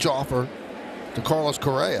huge offer to Carlos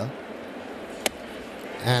Correa,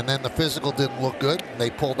 and then the physical didn't look good. They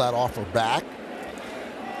pulled that offer back.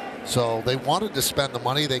 So they wanted to spend the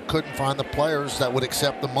money. They couldn't find the players that would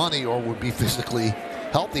accept the money or would be physically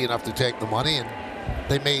healthy enough to take the money. And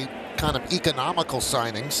they made kind of economical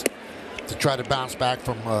signings to try to bounce back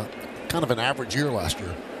from kind of an average year last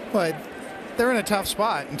year. But they're in a tough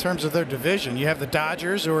spot in terms of their division. You have the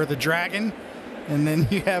Dodgers, who are the Dragon, and then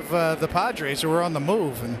you have the Padres, who are on the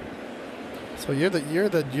move. And so you're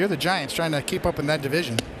the Giants trying to keep up in that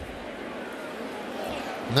division.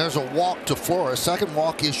 And there's a walk to Flores. Second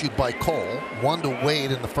walk issued by Cole. 1 to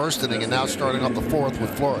Wade in the first inning, and now starting up the 4th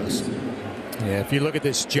with Flores. Yeah, if you look at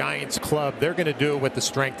this Giants club, they're going to do it with the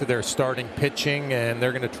strength of their starting pitching, and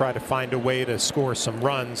they're going to try to find a way to score some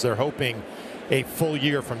runs. They're hoping a full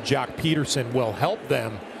year from Jock Peterson will help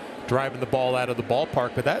them driving the ball out of the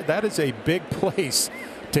ballpark. But that is a big place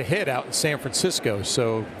to hit out in San Francisco.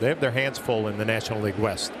 So they have their hands full in the National League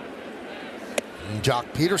West. And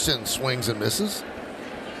Jock Peterson swings and misses.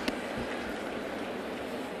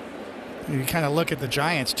 You kind of look at the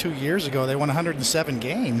Giants 2 years ago. They won 107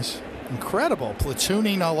 games. Incredible.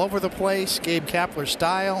 Platooning all over the place. Gabe Kapler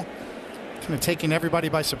style. Kind of taking everybody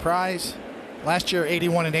by surprise. Last year,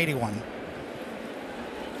 81-81.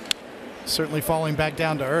 Certainly falling back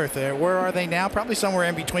down to earth there. Where are they now? Probably somewhere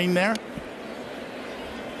in between there.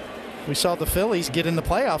 We saw the Phillies get in the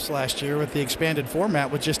playoffs last year with the expanded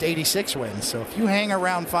format with just 86 wins. So if you hang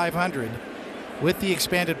around 500 with the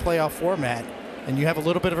expanded playoff format and you have a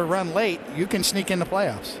little bit of a run late, you can sneak in the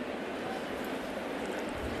playoffs.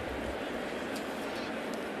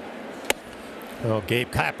 Well,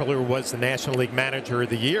 Gabe Kapler was the National League Manager of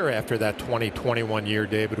the Year after that 2021 year,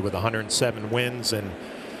 David, with 107 wins. And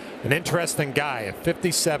an interesting guy, a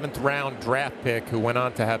 57th round draft pick who went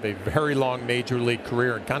on to have a very long major league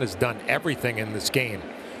career and kind of has done everything in this game.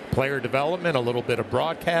 player development, a little bit of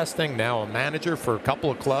broadcasting, now a manager for a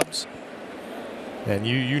couple of clubs. And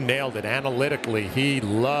you nailed it. Analytically, he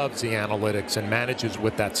loves the analytics and manages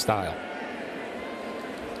with that style.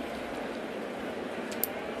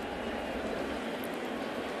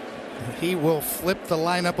 He will flip the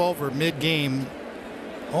lineup over mid-game,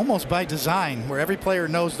 almost by design, where every player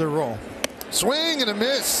knows their role. Swing and a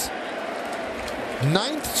miss.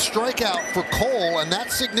 9th strikeout for Cole, and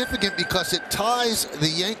that's significant because it ties the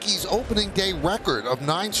Yankees' opening day record of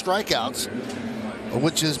 9 strikeouts,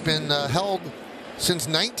 which has been held since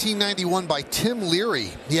 1991 by Tim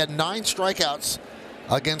Leary. He had 9 strikeouts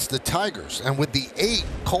against the Tigers, and with the 8,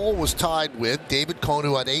 Cole was tied with David Cone,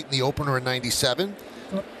 who had 8 in the opener in '97.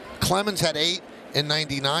 Clemens had 8 in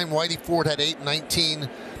 '99. Whitey Ford had 8 in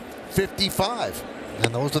 1955.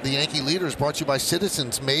 And those are the Yankee leaders, brought to you by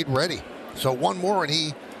Citizens Made Ready. So one more,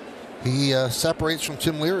 and he separates from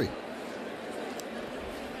Tim Leary.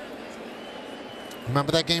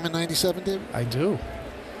 Remember that game in '97, David? I do.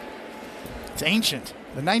 It's ancient.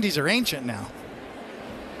 The 90s are ancient now.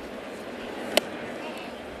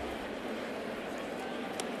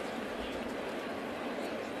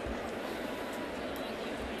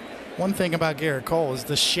 One thing about Garrett Cole is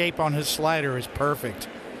the shape on his slider is perfect.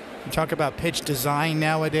 You talk about pitch design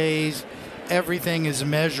nowadays. Everything is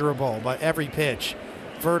measurable by every pitch.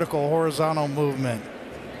 Vertical, horizontal movement,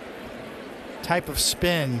 type of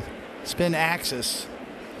spin, spin axis,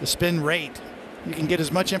 the spin rate. You can get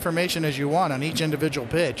as much information as you want on each individual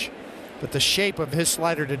pitch, but the shape of his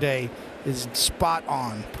slider today is spot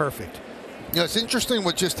on, perfect. You know, it's interesting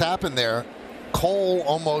what just happened there. Cole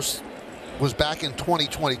almost was back in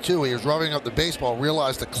 2022. He was rubbing up the baseball,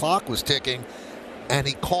 realized the clock was ticking, and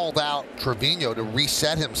he called out Trevino to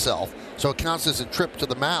reset himself. So it counts as a trip to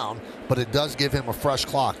the mound, but it does give him a fresh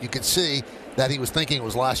clock. You can see that he was thinking it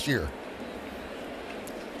was last year.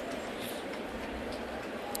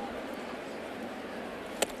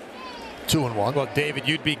 Two and one. Well, David,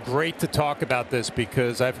 you'd be great to talk about this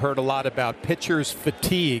because I've heard a lot about pitchers'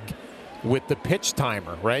 fatigue with the pitch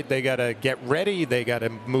timer, right? They got to get ready. They got to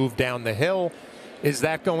move down the hill. Is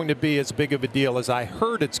that going to be as big of a deal as I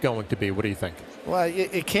heard it's going to be? What do you think? Well,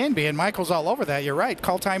 it can be, and Michael's all over that. You're right.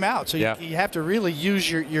 Call timeout. So yeah. you have to really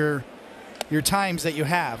use your times that you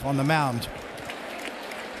have on the mound.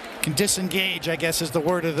 You can disengage, I guess, is the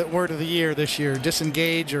word of the year this year.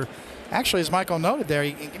 Disengage, or actually, as Michael noted there,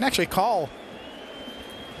 you can actually call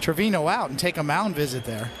Trevino out and take a mound visit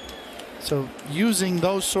there. So using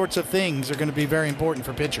those sorts of things are going to be very important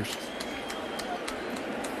for pitchers.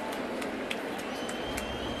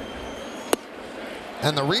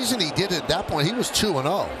 And the reason he did it at that point, he was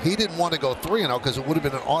 2-0. He didn't want to go 3-0 because it would have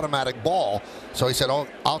been an automatic ball. So he said, "Oh,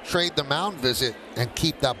 I'll trade the mound visit and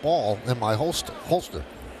keep that ball in my holster."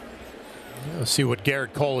 Let's see what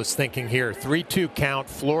Garrett Cole is thinking here. 3-2 count.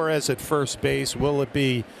 Flores at first base. Will it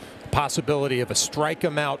be a possibility of a strike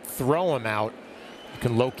him out, throw him out? You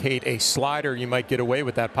can locate a slider. You might get away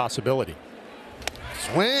with that possibility.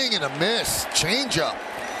 Swing and a miss. Changeup.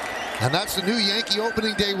 And that's the new Yankee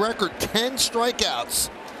opening day record, 10 strikeouts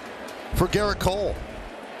for Garrett Cole.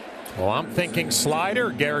 Well, I'm thinking slider.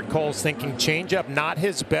 Garrett Cole's thinking changeup. Not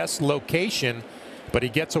his best location, but he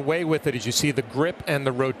gets away with it as you see the grip and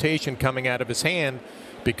the rotation coming out of his hand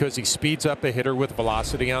because he speeds up a hitter with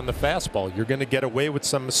velocity on the fastball. You're going to get away with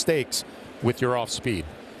some mistakes with your off speed.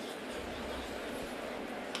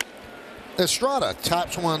 Estrada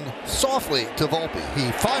taps one softly to Volpe. He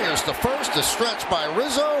fires to first, a stretch by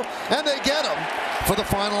Rizzo, and they get him for the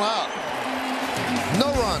final out.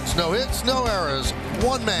 No runs, no hits, no errors.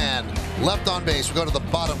 One man left on base. We go to the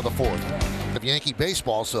bottom of the 4th of Yankee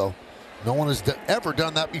baseball, so no one has ever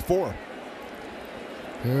done that before.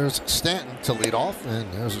 Here's Stanton to lead off,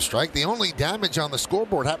 and there's a strike. The only damage on the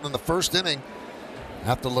scoreboard happened in the 1st inning.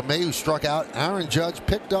 After LeMahieu struck out, Aaron Judge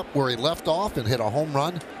picked up where he left off and hit a home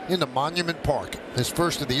run into Monument Park. His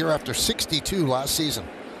first of the year after 62 last season.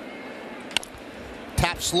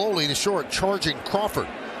 Tapped slowly to short, charging Crawford.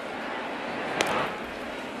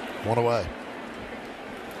 One away.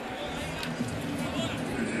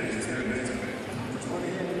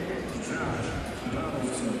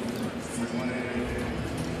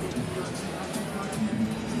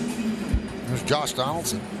 There's Josh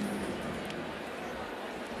Donaldson.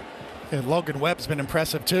 And Logan Webb's been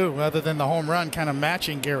impressive too, other than the home run kind of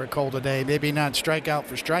matching Garrett Cole today. Maybe not strikeout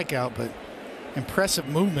for strikeout, but impressive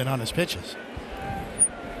movement on his pitches.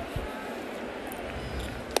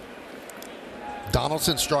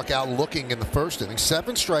 Donaldson struck out looking in the 1st inning.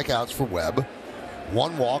 7 strikeouts for Webb.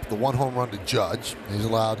 1 walk, the 1 home run to Judge. He's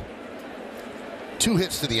allowed 2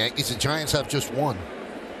 hits to the Yankees. The Giants have just 1.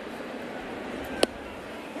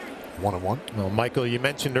 1-1. Well, Michael, you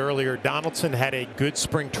mentioned earlier Donaldson had a good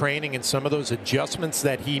spring training, and some of those adjustments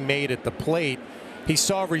that he made at the plate, he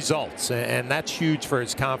saw results, and that's huge for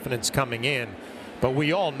his confidence coming in. But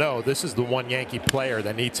we all know this is the one Yankee player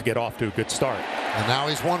that needs to get off to a good start. And now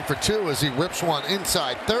he's 1 for 2 as he rips one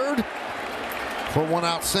inside third for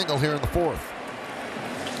 1-out single here in the 4th.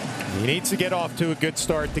 He needs to get off to a good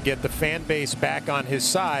start to get the fan base back on his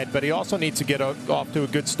side, but he also needs to get off to a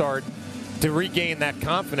good start to regain that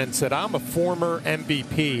confidence that I'm a former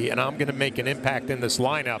MVP and I'm going to make an impact in this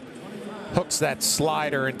lineup. Hooks that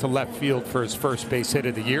slider into left field for his first base hit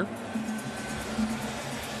of the year.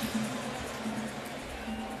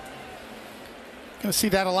 Going to see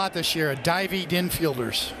that a lot this year, diving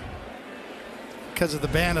infielders, because of the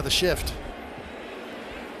ban of the shift.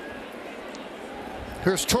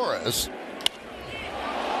 Here's Torres.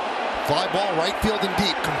 Fly ball right field and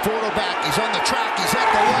deep. Conforto back. He's on the track. He's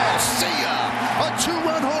at the wall. See ya! A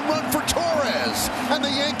 2-run home run for Torres. And the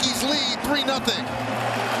Yankees lead 3-0.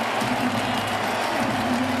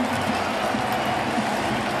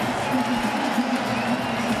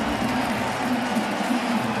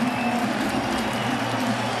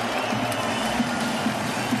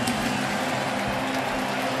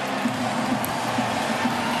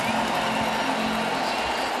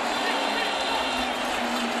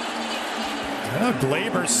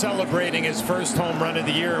 Glaber celebrating his first home run of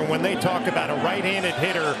the year, and when they talk about a right-handed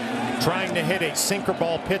hitter trying to hit a sinker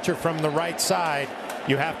ball pitcher from the right side,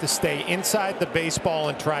 you have to stay inside the baseball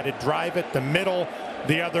and try to drive it the middle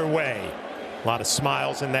the other way. A lot of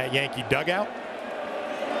smiles in that Yankee dugout.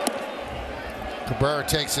 Cabrera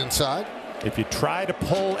takes inside. If you try to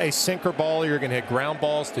pull a sinker ball, you're going to hit ground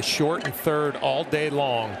balls to short and third all day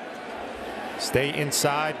long. Stay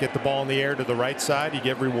inside, get the ball in the air to the right side, you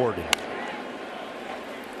get rewarded.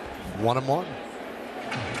 1-1.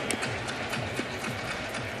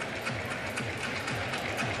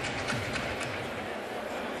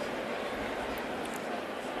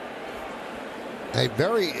 A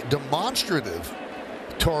very demonstrative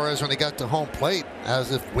Torres when he got to home plate,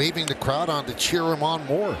 as if waving the crowd on to cheer him on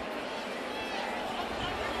more.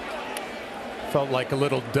 Felt like a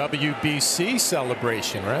little WBC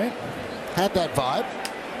celebration, right? Had that vibe.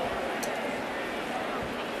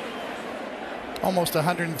 Almost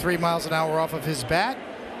 103 miles an hour off of his bat,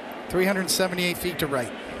 378 feet to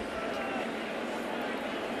right.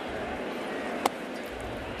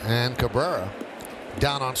 And Cabrera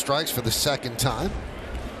down on strikes for the second time.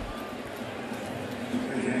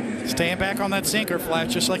 Staying back on that sinker,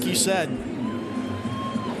 Flash, just like you said.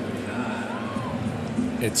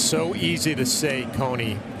 It's so easy to say,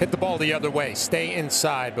 Coney, hit the ball the other way, stay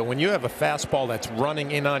inside. But when you have a fastball that's running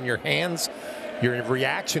in on your hands, your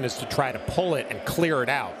reaction is to try to pull it and clear it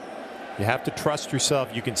out. You have to trust yourself.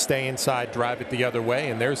 You can stay inside, drive it the other way,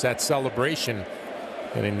 and there's that celebration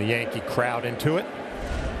getting the Yankee crowd into it.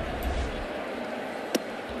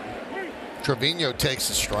 Trevino takes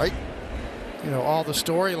a strike. You know, all the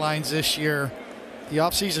storylines this year, the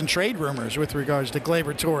offseason trade rumors with regards to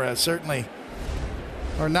Gleyber Torres certainly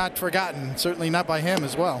are not forgotten, certainly not by him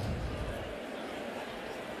as well.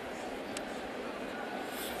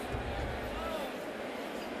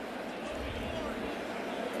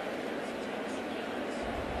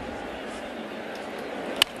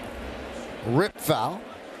 Rip foul.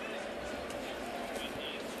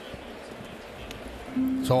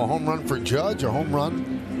 So a home run for Judge, a home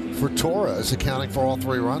run for Torres, accounting for all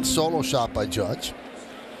 3 runs. Solo shot by Judge.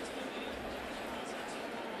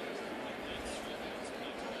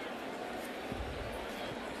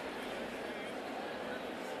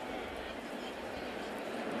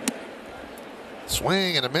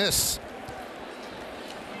 Swing and a miss.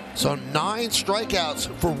 So 9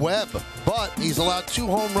 strikeouts for Webb, but he's allowed 2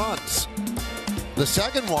 home runs. The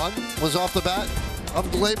second one was off the bat of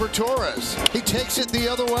Gleyber Torres. He takes it the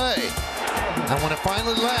other way. And when it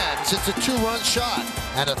finally lands, it's a 2-run shot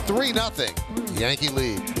and a 3-0 Yankee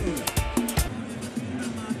lead.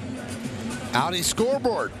 Audi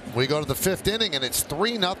scoreboard. We go to the 5th inning and it's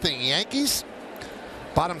 3-0 Yankees.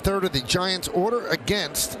 Bottom third of the Giants order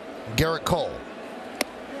against Garrett Cole.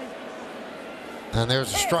 And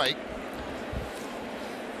there's a strike.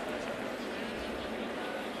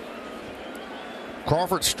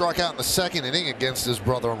 Crawford struck out in the 2nd inning against his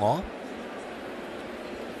brother-in-law.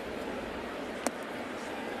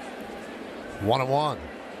 1-1.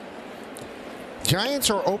 Giants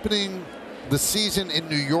are opening the season in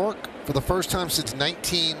New York for the first time since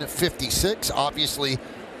 1956. Obviously,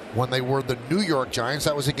 when they were the New York Giants,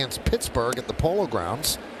 that was against Pittsburgh at the Polo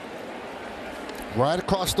Grounds, right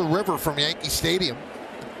across the river from Yankee Stadium.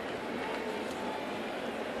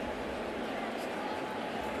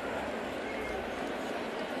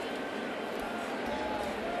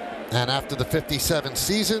 And after the 57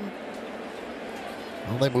 season,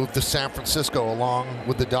 well, they moved to San Francisco along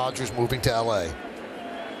with the Dodgers moving to LA.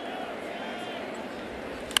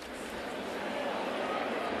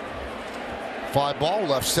 Fly ball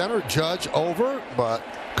left center, Judge over, but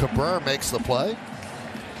Cabrera makes the play.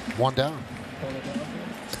 One down.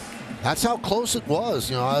 That's how close it was,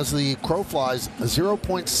 you know, as the crow flies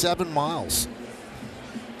 0.7 miles.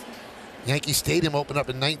 Yankee Stadium opened up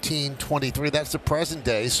in 1923. That's the present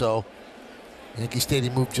day, so Yankee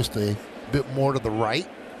Stadium moved just a bit more to the right.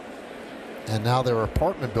 And now there are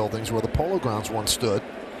apartment buildings where the Polo Grounds once stood.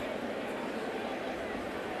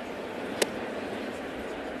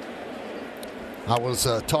 I was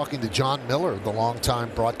talking to John Miller, the longtime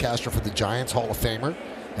broadcaster for the Giants, Hall of Famer,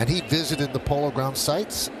 and he visited the Polo Grounds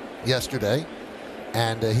sites yesterday,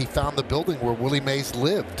 and he found the building where Willie Mays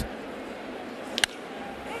lived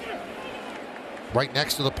right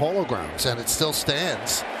next to the Polo Grounds, and it still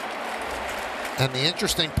stands. And the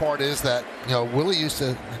interesting part is that, you know, Willie used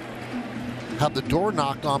to have the door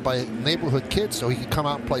knocked on by neighborhood kids so he could come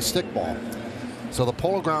out and play stickball. So the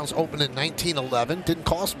Polo Grounds opened in 1911, didn't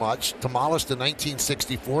cost much, demolished in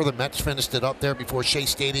 1964. The Mets finished it up there before Shea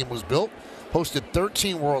Stadium was built. Hosted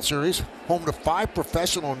 13 World Series, home to 5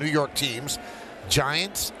 professional New York teams: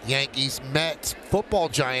 Giants, Yankees, Mets, football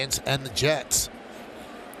giants, and the Jets.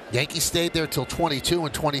 Yankees stayed there till 22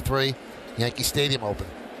 and 23. Yankee Stadium opened.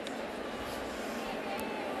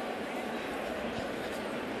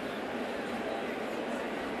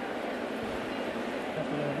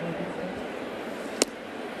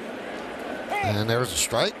 And there's a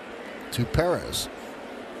strike to Perez.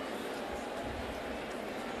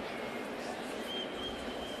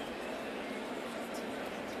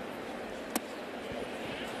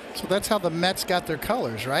 So that's how the Mets got their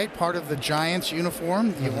colors, right? Part of the Giants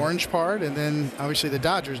uniform, the orange part, and then obviously the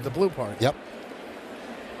Dodgers, the blue part. Yep.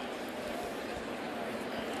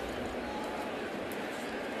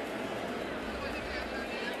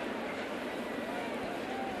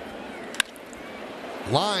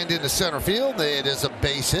 Lined into center field. It is a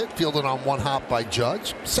base hit, fielded on one hop by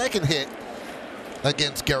Judge. Second hit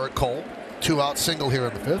against Garrett Cole. 2-out single here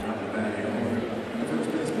in the 5th.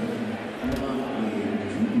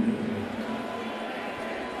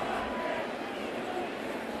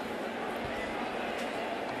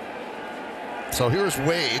 So here's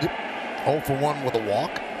Wade, 0 for 1 with a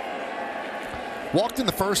walk. Walked in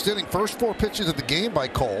the first inning. First 4 pitches of the game by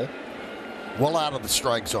Cole. Well out of the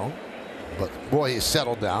strike zone. But boy, he's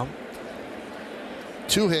settled down.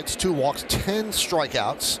 2 hits, 2 walks, 10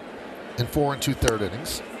 strikeouts in 4 2/3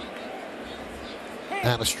 innings.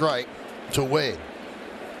 And a strike to Wade.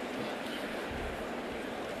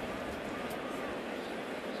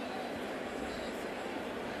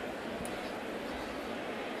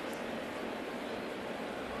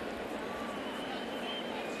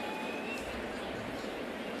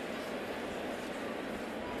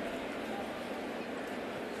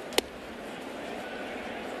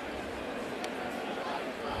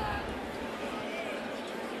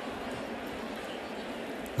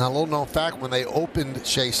 Now, a little known fact, when they opened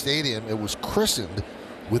Shea Stadium, it was christened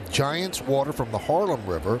with Giants water from the Harlem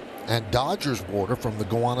River and Dodgers water from the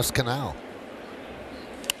Gowanus Canal.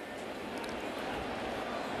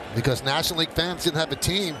 Because National League fans didn't have a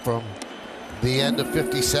team from the end of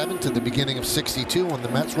 57 to the beginning of 62 when the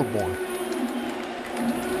Mets were born.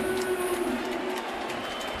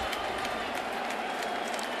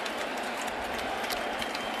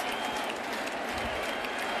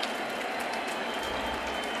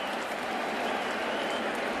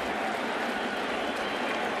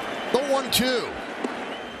 The 1-2.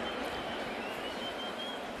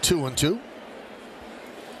 2-2.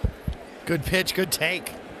 Good pitch, good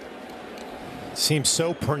take. Seems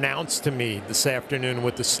so pronounced to me this afternoon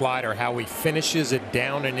with the slider, how he finishes it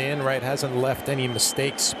down and in, right? Hasn't left any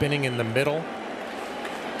mistakes spinning in the middle.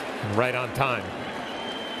 And right on time.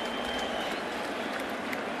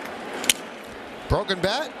 Broken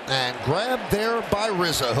bat and grabbed there by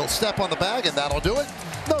Rizzo. He'll step on the bag and that'll do it.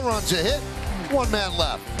 No runs a hit. 1 man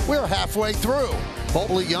left. We're halfway through.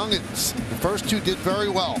 Volpe Youngins. The first 2 did very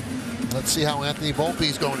well. Let's see how Anthony Volpe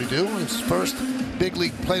is going to do. His first big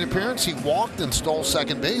league plate appearance, he walked and stole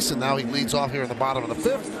second base, and now he leads off here in the bottom of the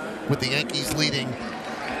 5th with the Yankees leading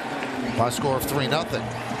by a score of 3-0.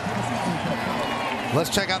 Let's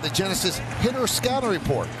check out the Genesis hitter scouting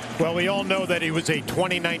report. Well, we all know that he was a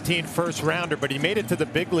 2019 first rounder, but he made it to the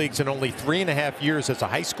big leagues in only 3.5 years as a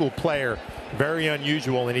high school player. Very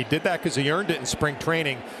unusual, and he did that because he earned it in spring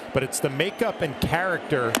training. But it's the makeup and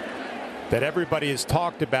character that everybody has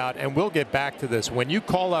talked about, and we'll get back to this. When you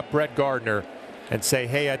call up Brett Gardner, and say,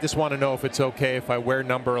 hey, I just want to know if it's okay if I wear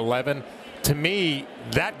number 11. To me,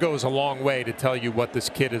 that goes a long way to tell you what this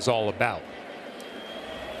kid is all about.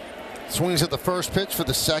 Swings at the first pitch for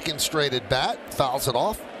the second straight at bat. Fouls it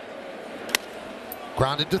off.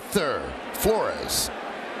 Grounded to third. Flores.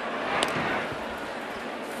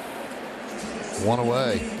 One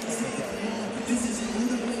away.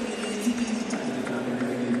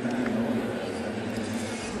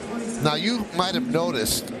 Now, you might have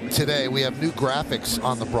noticed today we have new graphics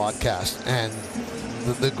on the broadcast, and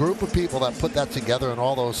the group of people that put that together and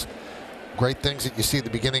all those great things that you see at the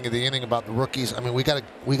beginning of the inning about the rookies. I mean, we got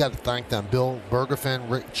to thank them. Bill Bergefin,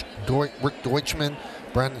 Rick Deutschman,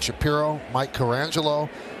 Brandon Shapiro, Mike Carangelo,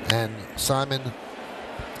 and Simon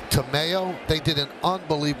Tomeo. They did an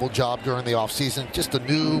unbelievable job during the offseason. Just a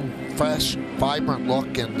new, fresh, vibrant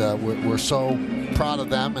look, and we're so proud of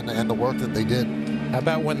them and the work that they did. How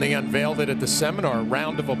about when they unveiled it at the seminar? A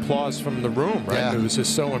round of applause from the room, right? Yeah. It was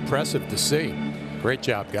just so impressive to see. Great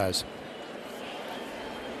job, guys.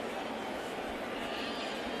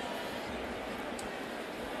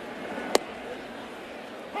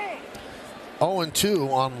 Oh, 0-2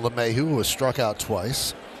 on LeMahieu, who was struck out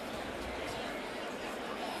twice.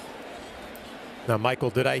 Now, Michael,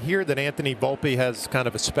 did I hear that Anthony Volpe has kind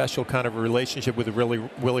of a special kind of relationship with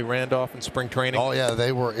Willie Randolph in spring training? Oh, yeah,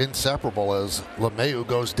 they were inseparable as LeMahieu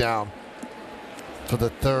goes down for the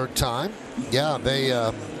third time. Yeah, they,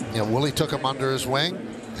 Willie took him under his wing,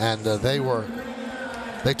 and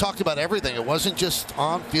they talked about everything. It wasn't just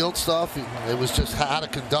on-field stuff. It was just how to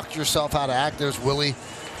conduct yourself, how to act. There's Willie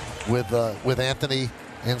with Anthony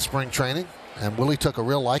in spring training. And Willie took a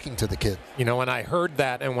real liking to the kid. You know, when I heard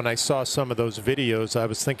that and when I saw some of those videos, I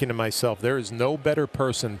was thinking to myself, there is no better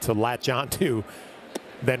person to latch onto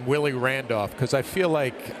than Willie Randolph. Because I feel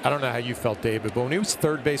like, I don't know how you felt, David, but when he was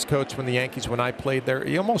third base coach when the Yankees, when I played there,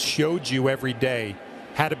 he almost showed you every day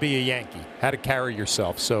how to be a Yankee, how to carry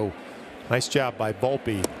yourself. So nice job by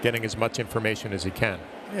Volpe getting as much information as he can.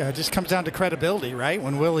 Yeah, it just comes down to credibility, right?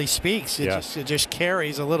 When Willie speaks, it just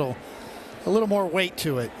carries a little more weight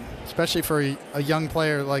to it, especially for a young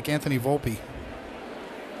player like Anthony Volpe.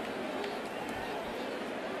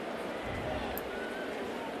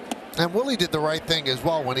 And Willie did the right thing as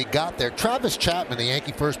well when he got there. Travis Chapman, the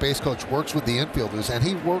Yankee first base coach, works with the infielders, and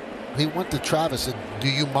he went to Travis and, do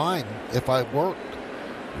you mind if I work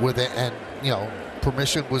with it? And,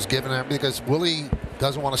 permission was given him because Willie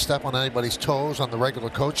doesn't want to step on anybody's toes on the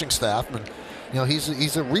regular coaching staff. And,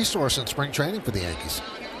 he's a resource in spring training for the Yankees.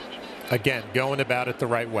 Again, going about it the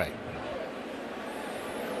right way.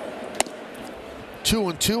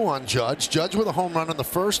 2-2 on Judge. Judge with a home run in the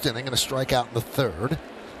first inning and a strikeout in the third.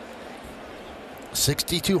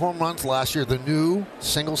 62 home runs last year. The new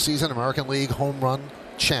single-season American League home run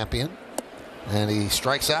champion. And he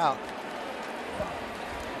strikes out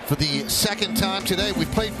for the second time today.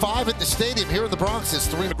 We've played 5 at the stadium here in the Bronx. It's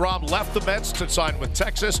 3. DeGrom left the Mets to sign with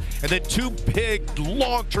Texas, and then 2 big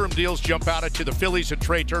long-term deals jump out at you, the Phillies and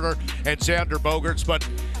Trey Turner and Xander Bogaerts. But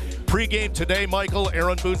pregame today, Michael,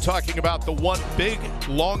 Aaron Boone talking about the one big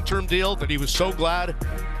long-term deal that he was so glad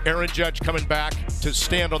Aaron Judge coming back to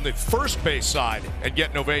stand on the first base side and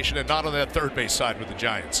get an ovation, and not on that third base side with the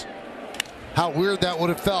Giants. How weird that would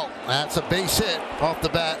have felt. That's a base hit off the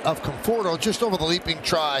bat of Conforto, just over the leaping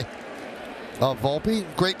try of Volpe.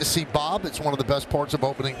 Great to see Bob. It's one of the best parts of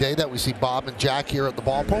opening day that we see Bob and Jack here at the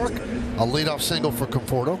ballpark. A leadoff single for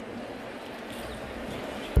Conforto.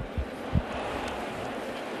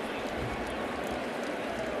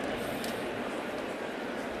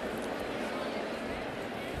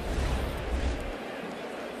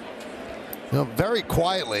 Very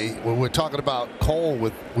quietly, when we're talking about Cole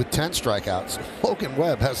with 10 strikeouts, Logan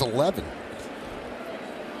Webb has 11.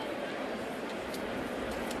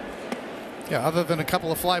 Yeah, other than a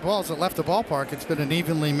couple of fly balls that left the ballpark, it's been an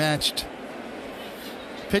evenly matched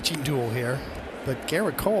pitching duel here. But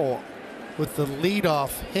Garrett Cole with the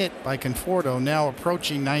leadoff hit by Conforto, now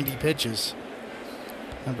approaching 90 pitches.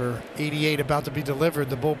 Number 88 about to be delivered.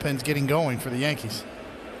 The bullpen's getting going for the Yankees.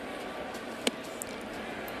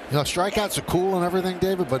 Strikeouts are cool and everything,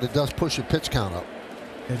 David, but it does push your pitch count up.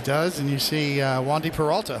 It does, and you see Wandy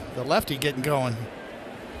Peralta, the lefty, getting going.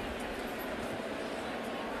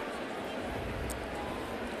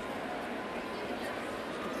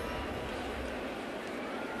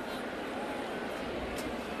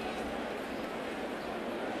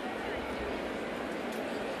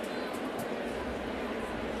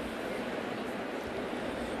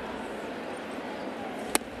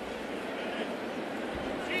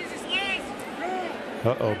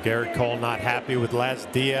 Uh-oh, Garrett Cole not happy with Laz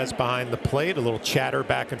Diaz behind the plate. A little chatter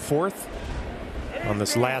back and forth on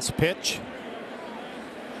this last pitch.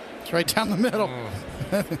 It's right down the middle.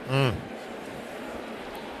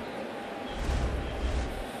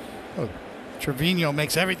 Oh, Trevino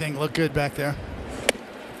makes everything look good back there.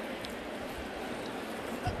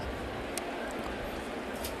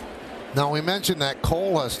 Now, we mentioned that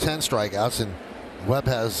Cole has 10 strikeouts and Webb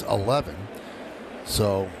has 11.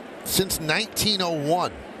 So, since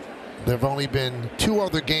 1901, there have only been 2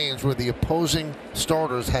 other games where the opposing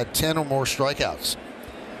starters had 10 or more strikeouts.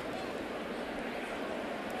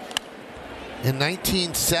 In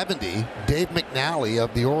 1970, Dave McNally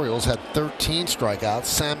of the Orioles had 13 strikeouts.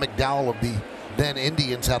 Sam McDowell of the then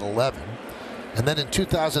Indians had 11. And then in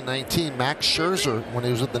 2019, Max Scherzer, when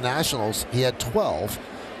he was with the Nationals, he had 12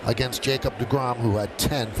 against Jacob deGrom, who had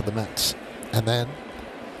 10 for the Mets. And then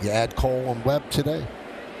you add Cole and Webb today.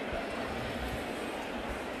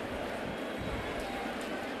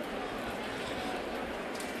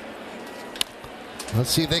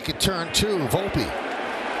 Let's see if they can turn to Volpe,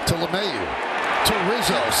 to LeMahieu, to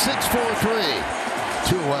Rizzo, 6-4-3,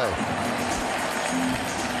 2 away.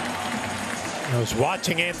 I was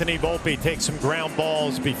watching Anthony Volpe take some ground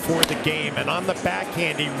balls before the game, and on the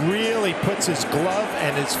backhand, he really puts his glove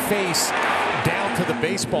and his face down to the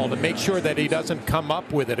baseball to make sure that he doesn't come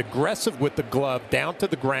up with it. Aggressive with the glove, down to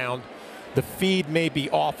the ground. The feed may be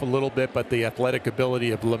off a little bit, but the athletic ability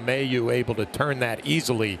of LeMahieu able to turn that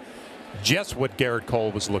easily. Just what Garrett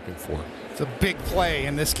Cole was looking for. It's a big play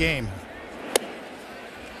in this game.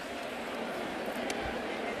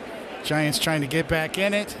 Giants trying to get back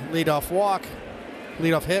in it. Leadoff walk.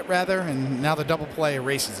 Leadoff hit, rather. And now the double play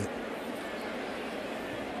erases it.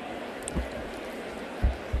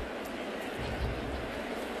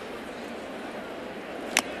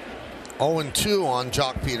 Oh, 2 on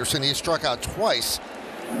Jock Peterson. He struck out twice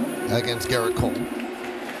against Garrett Cole.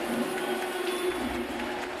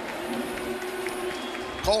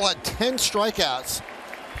 Cole had 10 strikeouts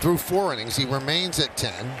through 4 innings. He remains at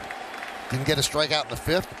 10. Didn't get a strikeout in the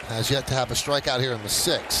 5th. Has yet to have a strikeout here in the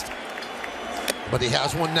 6th. But he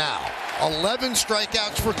has one now. 11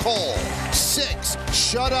 strikeouts for Cole. 6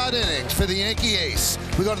 shutout innings for the Yankee ace.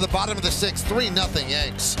 We go to the bottom of the 6th. 3-0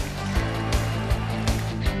 Yanks.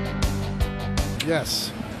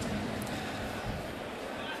 Yes.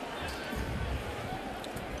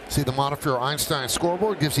 See the Montefiore Einstein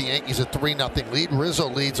scoreboard gives the Yankees a 3-0 lead. Rizzo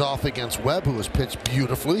leads off against Webb, who has pitched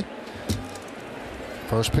beautifully.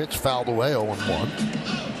 First pitch fouled away, 0-1.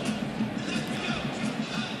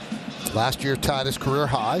 Last year tied his career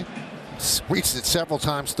high. Reached it several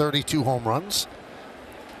times, 32 home runs.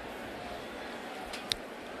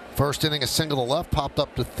 First inning, a single to left, popped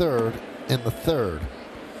up to third in the 3rd.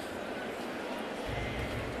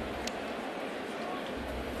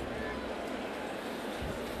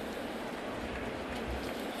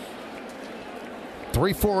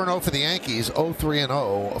 Three 4-0 for the Yankees,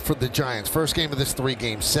 0-3-0 for the Giants. First game of this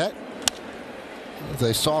 3-game set. With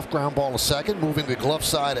a soft ground ball to second, moving to glove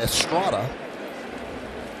side Estrada.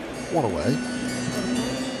 1 away.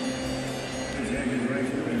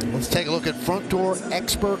 Let's take a look at front door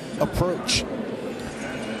expert approach.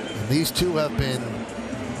 And these two have been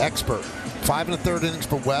expert. 5 1/3 innings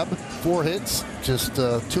for Webb, 4 hits, just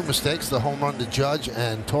 2 mistakes, the home run to Judge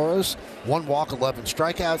and Torres. 1 walk, 11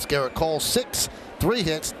 strikeouts. Garrett Cole, 6, 3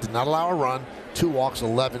 hits, did not allow a run, 2 walks,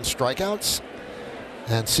 11 strikeouts.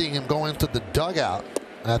 And seeing him go into the dugout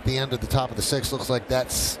at the end of the top of the 6th, looks like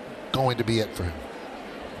that's going to be it for him.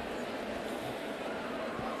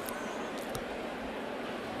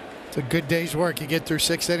 It's a good day's work. You get through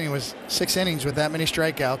 6 innings with that many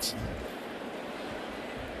strikeouts.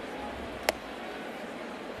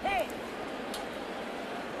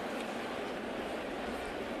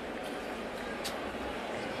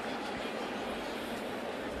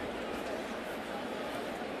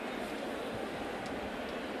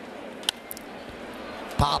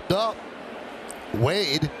 Popped up.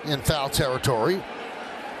 Wade in foul territory.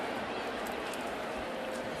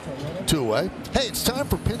 2 away. Hey, it's time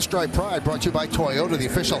for Pinstripe Pride, brought to you by Toyota, the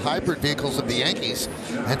official hybrid vehicles of the Yankees.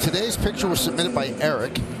 And today's picture was submitted by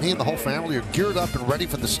Eric. Me and the whole family are geared up and ready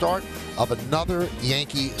for the start of another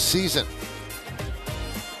Yankee season.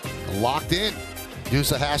 Locked in. Use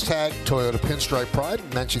the hashtag Toyota Pinstripe Pride.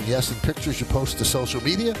 Mention yes in pictures you post to social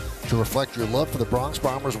media to reflect your love for the Bronx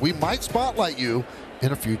Bombers. We might spotlight you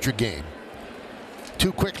in a future game.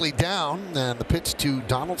 2 quickly down, and the pitch to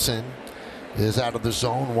Donaldson is out of the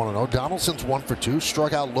zone, 1-0. Donaldson's 1 for 2,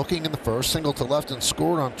 struck out looking in the 1st, single to left and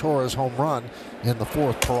scored on Torres' home run in the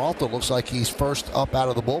 4th. Peralta looks like he's first up out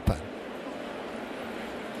of the bullpen.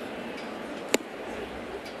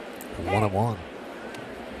 1-1.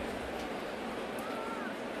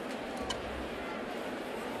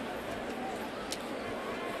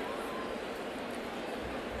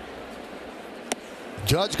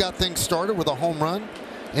 Judge got things started with a home run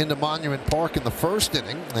into Monument Park in the first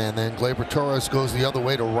inning, and then Gleyber Torres goes the other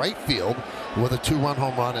way to right field with a 2-run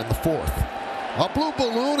home run in the fourth. A blue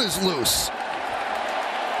balloon is loose.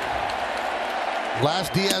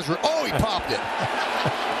 Last Diaz, oh, he popped it.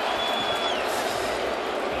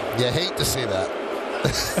 You hate to see that.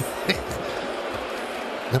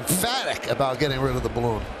 Emphatic about getting rid of the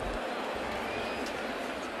balloon.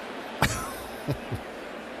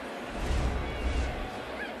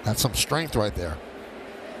 That's some strength right there.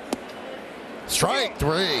 Strike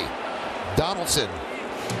 3. Donaldson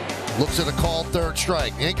looks at a called third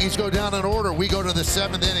strike. Yankees go down in order. We go to the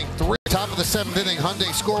 7th inning. Top of the 7th inning,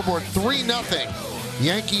 Hyundai scoreboard 3-0.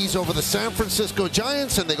 Yankees over the San Francisco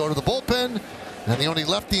Giants, and they go to the bullpen. And the only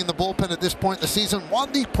lefty in the bullpen at this point in the season,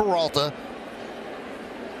 Wandy Peralta,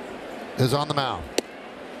 is on the mound.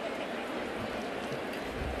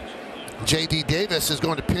 J.D. Davis is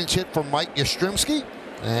going to pinch hit for Mike Yastrzemski,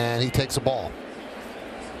 and he takes a ball.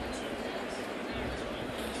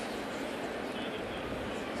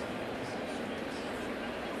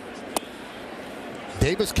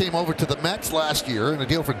 Davis came over to the Mets last year in a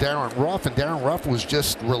deal for Darren Ruff, and Darren Ruff was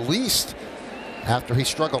just released after he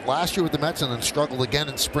struggled last year with the Mets and then struggled again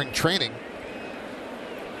in spring training.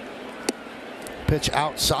 Pitch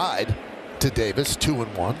outside to Davis,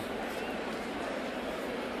 2-1.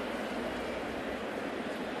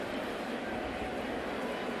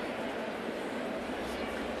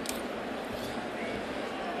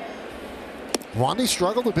 Wandy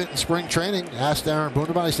struggled a bit in spring training. Asked Aaron Boone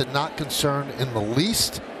about it. He said not concerned in the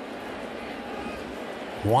least.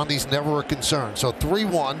 Wandy's never a concern. So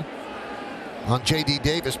 3-1 on J.D.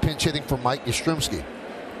 Davis, pinch hitting for Mike Yastrzemski.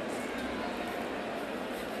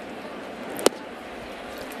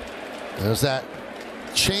 There's that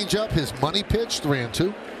changeup, his money pitch,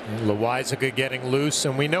 3-2. Loizaga getting loose,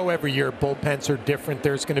 and we know every year bullpens are different.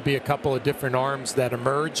 There's going to be a couple of different arms that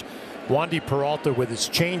emerge. Wandy Peralta with his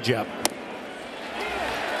changeup.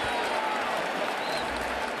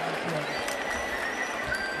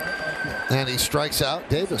 And he strikes out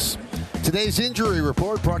Davis. Today's injury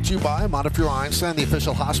report brought to you by Montefiore Einstein, the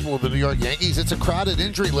official hospital of the New York Yankees. It's a crowded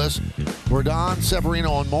injury list. Rodon,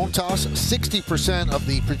 Severino, and Montas, 60% of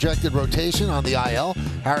the projected rotation on the IL.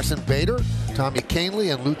 Harrison Bader, Tommy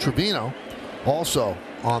Kahnle, and Lou Trevino also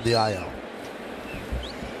on the IL.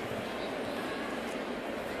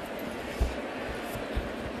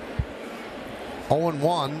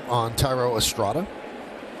 (0-1) on Thairo Estrada.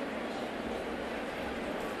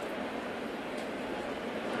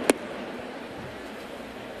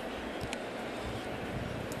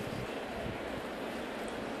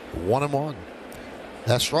 1-1.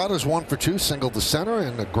 Estrada's 1 for 2, single to center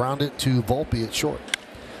and a grounded to Volpe at short.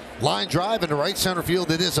 Line drive into right center field.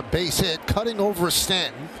 It is a base hit, cutting over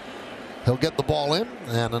Stanton. He'll get the ball in,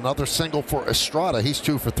 and another single for Estrada. He's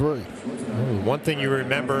 2 for 3. One thing you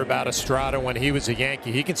remember about Estrada when he was a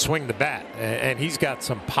Yankee, he can swing the bat, and he's got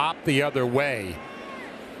some pop the other way.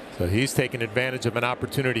 So he's taken advantage of an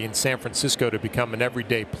opportunity in San Francisco to become an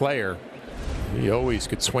everyday player. He always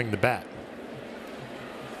could swing the bat.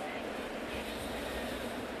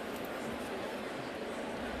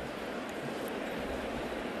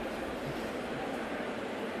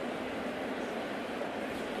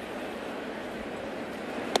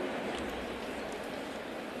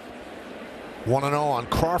 One 1-0 on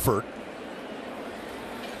Crawford.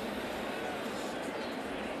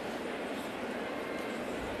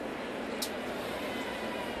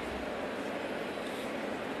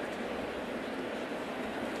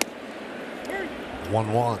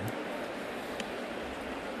 One 1.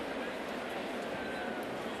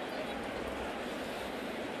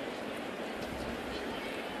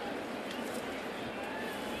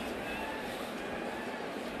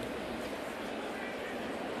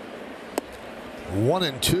 One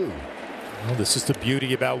and 2. Well, this is the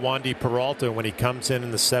beauty about Wandy Peralta when he comes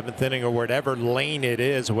in the 7th inning or whatever lane it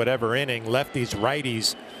is, whatever inning, lefties,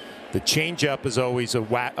 righties. The changeup is always a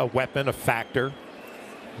weapon, a factor.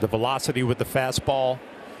 The velocity with the fastball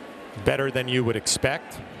better than you would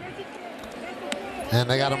expect. And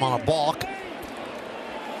they got him on a balk.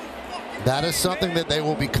 That is something that they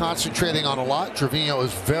will be concentrating on a lot. Trevino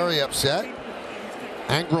is very upset.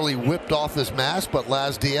 Angrily whipped off his mask, but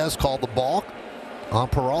Laz Diaz called the balk on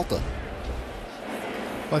Peralta.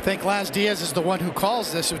 Well, I think Laz Diaz is the one who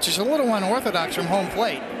calls this, which is a little unorthodox from home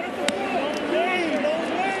plate.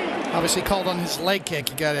 Obviously called on his leg kick.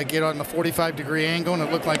 You got to get on the 45-degree angle, and it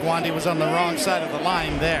looked like Wandy was on the wrong side of the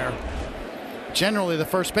line there. Generally, the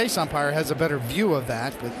first base umpire has a better view of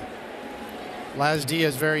that, but Laz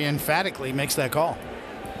Diaz very emphatically makes that call.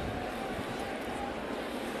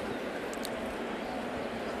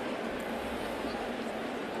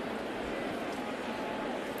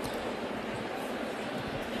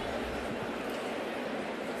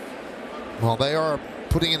 Well, they are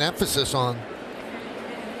putting an emphasis on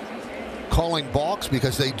calling balks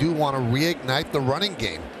because they do want to reignite the running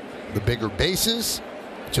game. The bigger bases,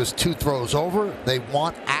 just 2 throws over. They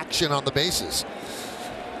want action on the bases.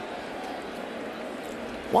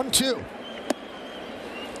 1-2.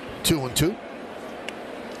 2-2.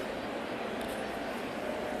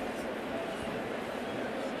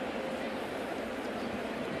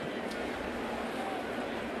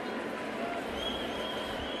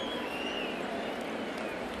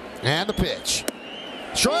 And the pitch.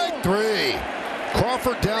 Strike 3.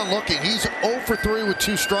 Crawford down looking. He's 0 for 3 with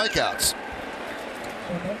 2 strikeouts.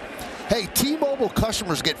 Hey, T-Mobile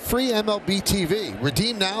customers get free MLB TV.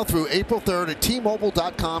 Redeem now through April 3rd at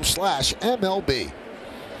T-Mobile.com/MLB.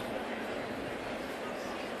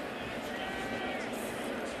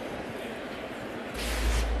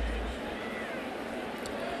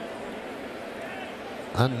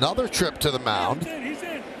 Another trip to the mound.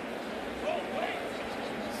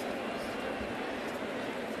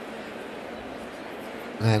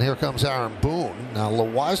 And here comes Aaron Boone. Now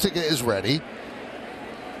Loizaga is ready.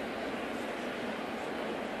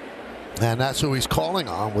 And that's who he's calling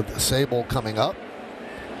on with Sable coming up.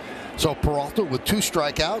 So Peralta with 2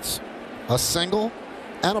 strikeouts, a single,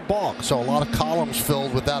 and a balk. So a lot of columns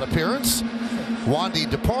filled with that appearance. Wandy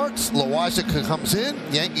departs. Loizaga comes in.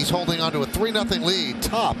 Yankees holding on to a 3-0 lead,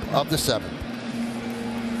 top of the 7th.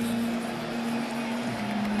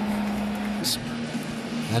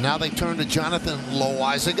 And now they turn to Jonathan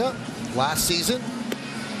Loizaga. Last season,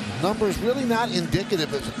 numbers really not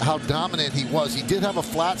indicative of how dominant he was. He did have a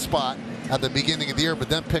flat spot at the beginning of the year, but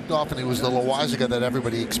then picked off, and he was the Loizaga that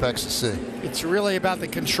everybody expects to see. It's really about the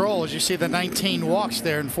control, as you see the 19 walks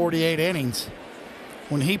there in 48 innings.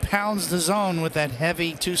 When he pounds the zone with that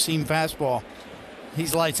heavy 2-seam fastball,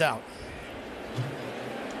 he's lights out.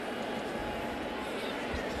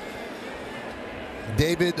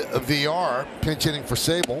 David VR pinch hitting for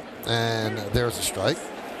Sable, and there's a strike.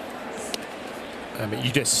 I mean,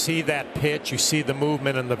 you just see that pitch, you see the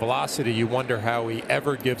movement and the velocity, you wonder how he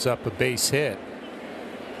ever gives up a base hit.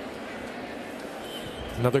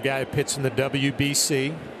 Another guy who pitched in the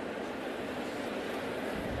WBC.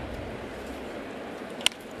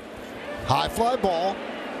 High fly ball,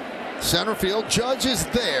 center field. Judge is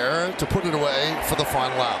there to put it away for the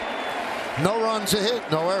final out. No runs a hit,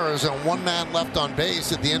 no errors, and 1 man left on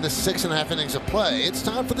base at the end of 6.5 innings of play. It's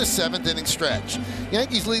time for the 7th inning stretch.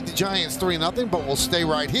 Yankees lead the Giants 3-0, but we'll stay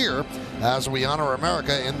right here as we honor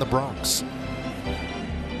America in the Bronx.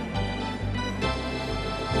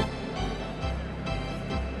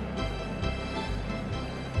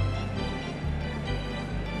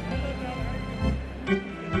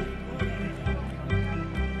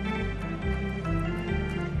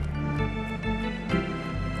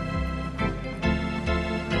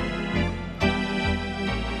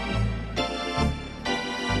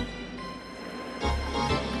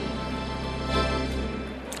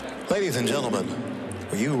 Ladies and gentlemen,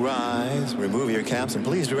 will you rise, remove your caps, and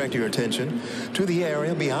please direct your attention to the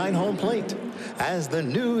area behind home plate as the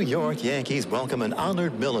New York Yankees welcome an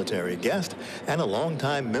honored military guest and a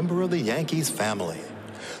longtime member of the Yankees family,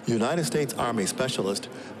 United States Army Specialist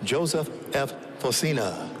Joseph F.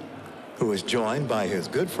 Focina, who is joined by his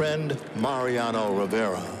good friend Mariano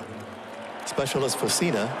Rivera. Specialist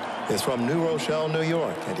Focina is from New Rochelle, New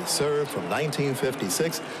York, and he served from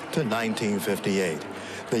 1956 to 1958.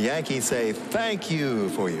 The Yankees say thank you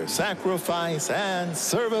for your sacrifice and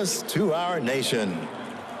service to our nation.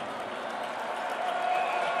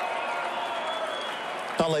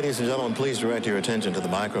 Now, ladies and gentlemen, please direct your attention to the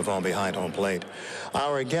microphone behind home plate.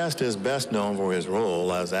 Our guest is best known for his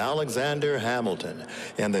role as Alexander Hamilton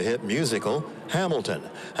in the hit musical Hamilton,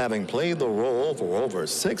 having played the role for over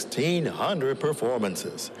 1,600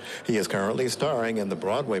 performances. He is currently starring in the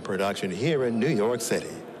Broadway production here in New York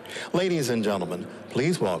City. Ladies and gentlemen,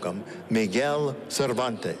 please welcome Miguel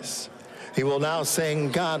Cervantes. He will now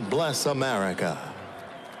sing God Bless America.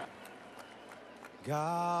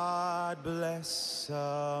 God bless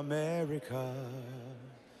America,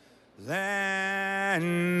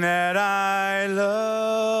 land that I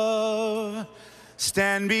love.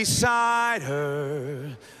 Stand beside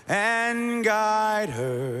her and guide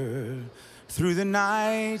her through the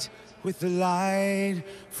night with the light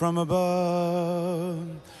from above.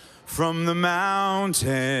 From the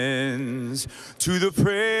mountains to the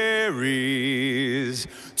prairies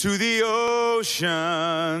to the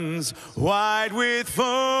oceans wide with foam.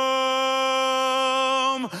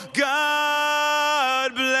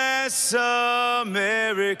 God bless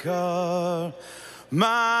America,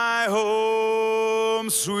 my home,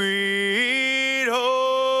 sweet home.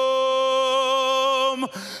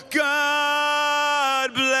 God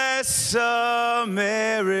bless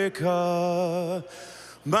America,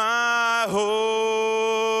 my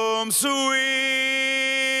home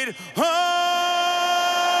sweet home.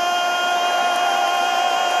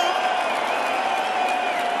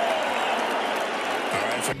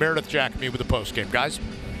 Meredith Jackme with the postgame, guys.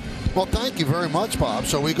 Well, thank you very much, Bob.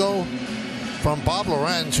 So we go from Bob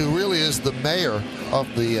Lorenz, who really is the mayor of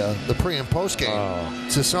the pre and post game,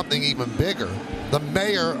 to something even bigger. The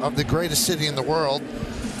mayor of the greatest city in the world,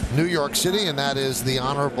 New York City, and that is the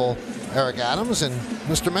Honorable Eric Adams. And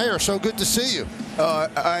Mr. Mayor, so good to see you.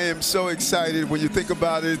 I am so excited when you think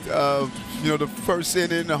about it. The first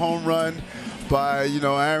inning, the home run by,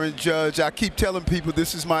 Aaron Judge. I keep telling people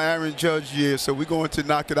this is my Aaron Judge year, so we're going to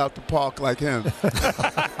knock it out the park like him.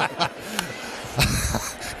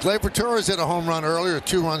 Gleyber Torres hit a home run earlier, a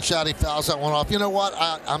 2-run shot. He fouls that one off. You know what?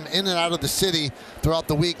 I'm in and out of the city throughout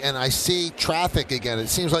the week, and I see traffic again. It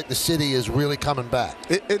seems like the city is really coming back.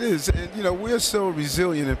 It is. And, we're so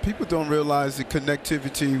resilient, and people don't realize the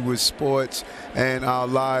connectivity with sports and our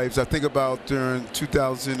lives. I think about during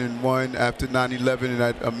 2001 after 9/11 and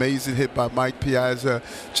that amazing hit by Mike Piazza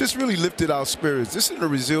just really lifted our spirits. This is a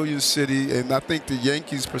resilient city, and I think the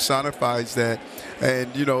Yankees personifies that.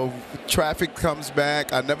 And, traffic comes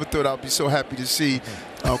back. I never thought I'd be so happy to see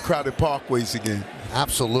crowded parkways again.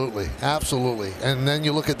 Absolutely, absolutely. And then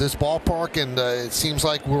you look at this ballpark, and it seems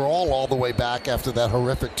like we're all the way back after that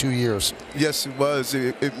horrific 2 years. Yes, it was.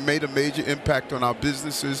 It made a major impact on our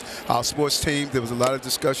businesses, our sports team. There was a lot of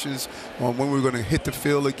discussions on when we were going to hit the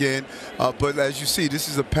field again. But as you see, this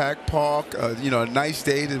is a packed park. A nice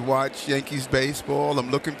day to watch Yankees baseball.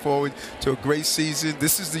 I'm looking forward to a great season.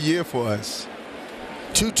 This is the year for us.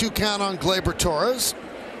 2-2 count on Gleyber Torres.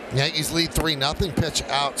 Yankees lead 3-0. Pitch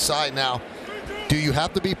outside now. Do you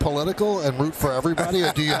have to be political and root for everybody,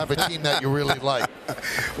 or do you have a team that you really like?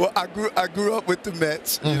 Well, I grew up with the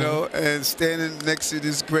Mets, and standing next to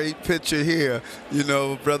this great pitcher here,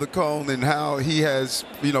 Brother Cone, and how he has,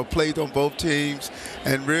 played on both teams.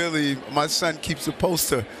 And really, my son keeps a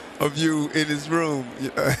poster of you in his room.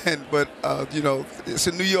 But it's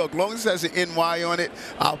in New York. As long as it has an NY on it,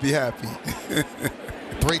 I'll be happy.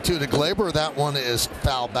 3-2 to Gleyber. That one is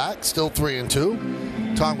foul back. Still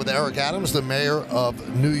 3-2. Talking with Eric Adams, the mayor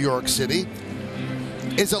of New York City.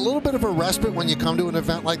 It's a little bit of a respite when you come to an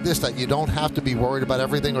event like this that you don't have to be worried about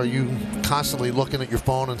everything, or you constantly looking at your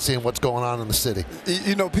phone and seeing what's going on in the city.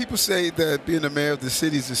 People say that being the mayor of the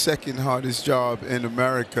city is the second hardest job in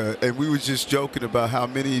America, and we were just joking about how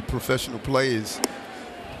many professional players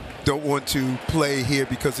don't want to play here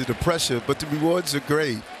because of the pressure, but the rewards are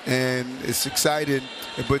great and it's exciting.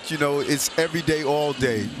 But it's every day, all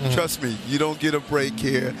day. Trust me, you don't get a break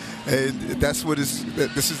here, and that's what this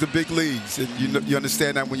is the big leagues, and you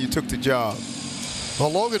understand that when you took the job.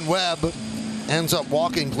 Well, Logan Webb ends up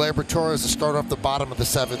walking Gleyber Torres to start off the bottom of the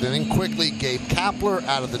 7th inning. Quickly, Gabe Kapler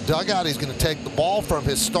out of the dugout. He's going to take the ball from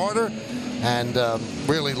his starter. And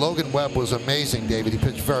really, Logan Webb was amazing, David. He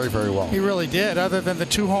pitched very, very well. He really did. Other than the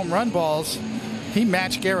 2 home run balls, he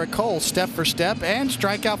matched Garrett Cole step for step and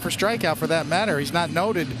strikeout for strikeout, for that matter. He's not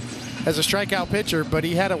noted as a strikeout pitcher, but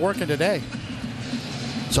he had it working today.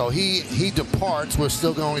 So he departs. We're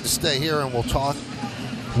still going to stay here, and we'll talk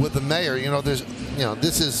with the mayor.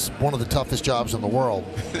 This is one of the toughest jobs in the world,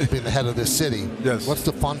 being the head of this city. Yes. What's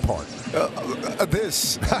the fun part?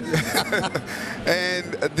 This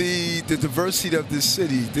and the diversity of this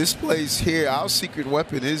city. This place here, our secret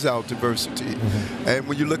weapon is our diversity. And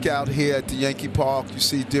when you look out here at the Yankee Park, you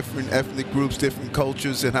see different ethnic groups, different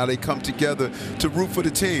cultures, and how they come together to root for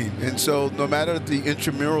the team. And so no matter the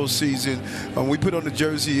intramural season, when we put on the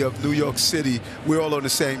jersey of New York City, we're all on the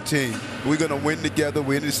same team. We're going to win together,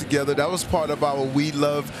 win this together. That was part of our We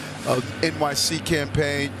Love NYC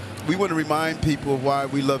campaign. We want to remind people of why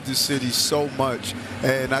we love this city so much.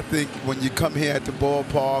 And I think when you come here at the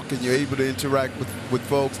ballpark and you're able to interact with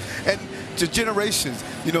folks, and to generations,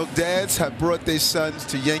 dads have brought their sons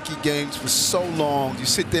to Yankee games for so long. You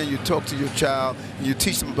sit there and you talk to your child and you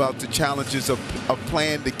teach them about the challenges of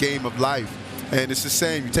playing the game of life. And it's the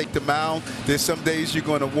same. You take the mound. There's some days you're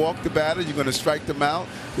going to walk the batter. You're going to strike them out.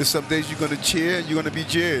 There's some days you're going to cheer and you're going to be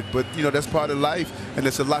jeered. But, that's part of life, and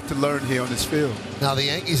there's a lot to learn here on this field. Now, the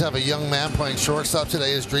Yankees have a young man playing shortstop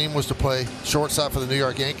today. His dream was to play shortstop for the New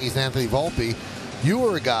York Yankees, Anthony Volpe. You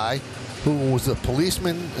were a guy who was a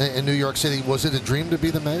policeman in New York City. Was it a dream to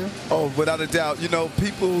be the mayor? Oh, without a doubt.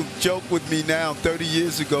 People joke with me now 30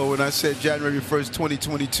 years ago when I said January 1st,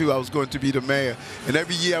 2022, I was going to be the mayor. And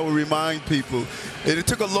every year I would remind people. And it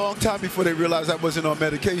took a long time before they realized I wasn't on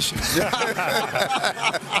medication.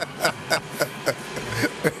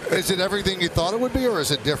 Is it everything you thought it would be, or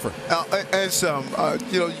is it different?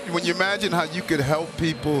 You know, when you imagine how you could help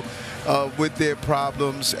people with their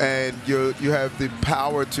problems, and you have the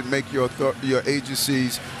power to make your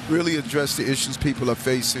agencies really address the issues people are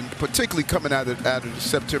facing, particularly coming out of the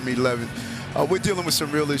September 11th. We're dealing with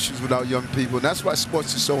some real issues with our young people, and that's why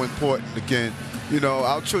sports is so important. Again, you know,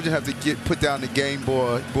 our children have to put down the Game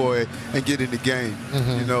Boy and get in the game.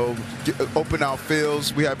 You know, open our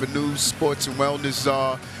fields. We have a new sports and wellness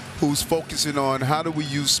czar who's focusing on how do we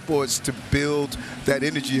use sports to build that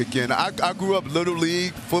energy again. I grew up Little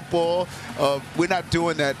League, football. We're not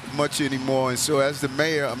doing that much anymore. And so as the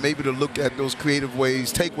mayor, I'm able to look at those creative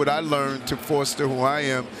ways, take what I learned to foster who I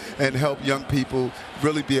am, and help young people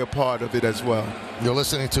really be a part of it as well. You're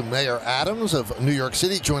listening to Mayor Adams of New York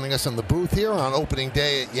City joining us in the booth here on opening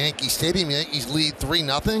day at Yankee Stadium. Yankees lead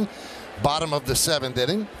 3-0, bottom of the 7th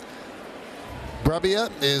inning. Brebbia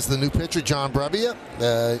is the new pitcher, John Brebbia,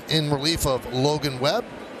 in relief of Logan Webb.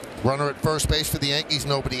 Runner at first base for the Yankees,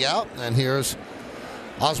 nobody out. And here's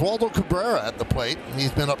Oswaldo Cabrera at the plate.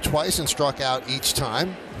 He's been up twice and struck out each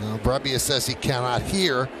time. Brebbia says he cannot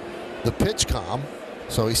hear the pitch comm,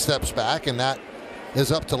 so he steps back, and that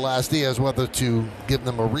is up to Las Diaz whether to give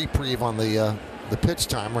them a reprieve on the pitch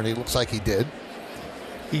timer, and he looks like he did.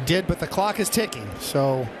 He did, but the clock is ticking,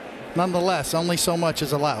 so nonetheless, only so much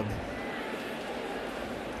is allowed.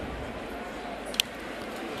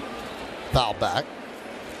 Foul back.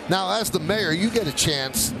 Now, as the mayor, you get a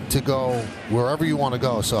chance to go wherever you want to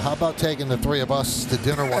go. So how about taking the three of us to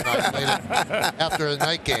dinner one night later after a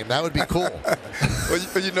night game? That would be cool. Well,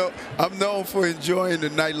 you know, I'm known for enjoying the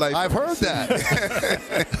nightlife. I've heard that.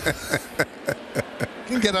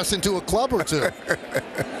 You can get us into a club or two.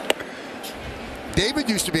 David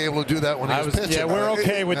used to be able to do that when he was pitching. Yeah, we're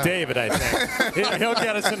okay with David, I think. He'll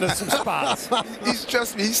get us into some spots.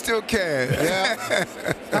 Trust me, he still can. Yeah.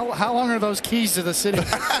 How long are those keys to the city?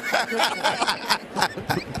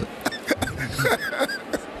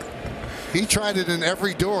 He tried it in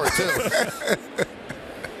every door, too.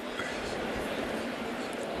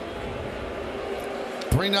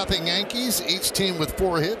 Three-0 Yankees, each team with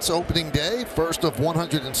 4 hits opening day, first of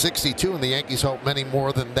 162, and the Yankees hope many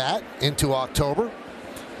more than that into October.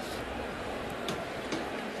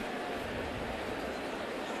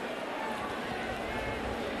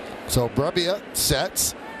 So Brebbia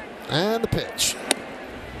sets, and the pitch.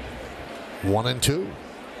 1-2.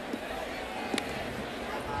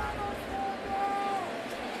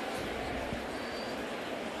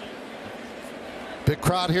 Big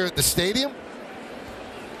crowd here at the stadium.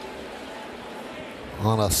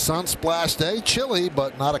 On a sun-splashed day, chilly,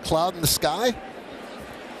 but not a cloud in the sky.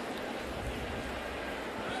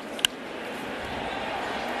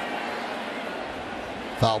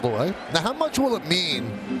 Fouled away. Now, how much will it mean,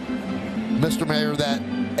 Mr. Mayor, that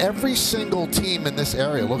every single team in this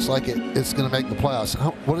area looks like it's going to make the playoffs?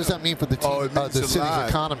 What does that mean for the team, the city's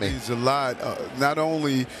economy? It means a lot. Not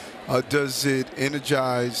only does it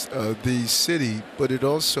energize the city, but it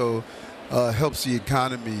also helps the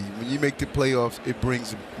economy. When you make the playoffs, it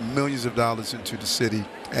brings millions of dollars into the city,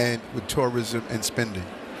 and with tourism and spending.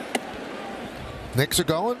 Knicks are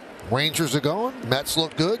going, Rangers are going, Mets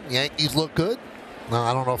look good, Yankees look good. Now,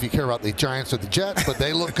 I don't know if you care about the Giants or the Jets, but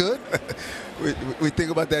they look good. we think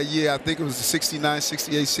about that year. I think it was the 69,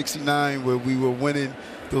 68, 69 where we were winning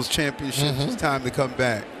those championships. It's time to come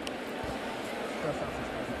back.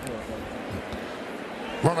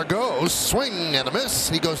 Runner goes, swing and a miss.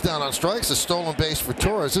 He goes down on strikes, a stolen base for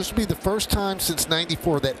Torres. This would be the first time since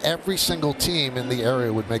 '94 that every single team in the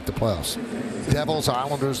area would make the playoffs. Devils,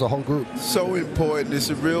 Islanders, the whole group. So important.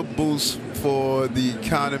 It's a real boost for the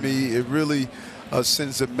economy. It really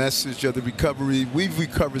sends a message of the recovery. We've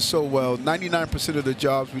recovered so well. 99% of the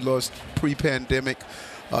jobs we lost pre-pandemic,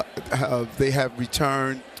 they have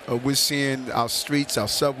returned. We're seeing our streets, our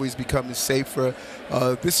subways becoming safer.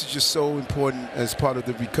 This is just so important as part of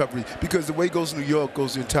the recovery, because the way it goes New York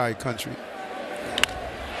goes the entire country.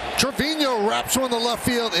 Trevino wraps one in the left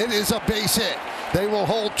field. It is a base hit. They will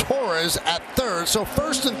hold Torres at third. So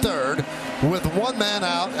first and third with one man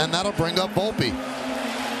out, and that'll bring up Volpe.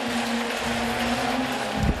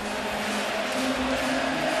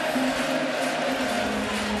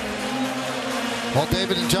 Well,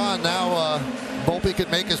 David and John, now Volpe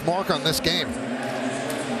could make his mark on this game.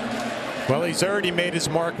 Well, he's already made his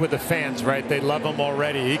mark with the fans, right? They love him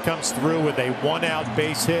already. He comes through with a one-out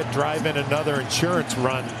base hit, drive in another insurance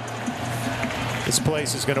run. This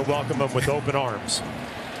place is going to welcome him with open arms.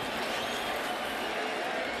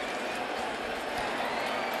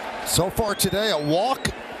 So far today, a walk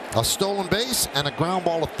a stolen base, and a ground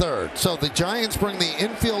ball to third. So the Giants bring the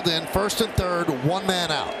infield in, first and third, one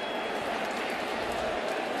man out.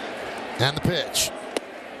 And the pitch.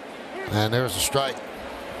 And there's a strike.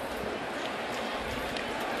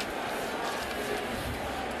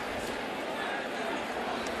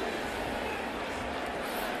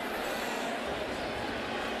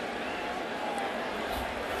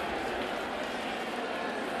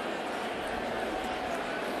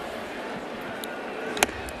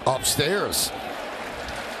 Upstairs.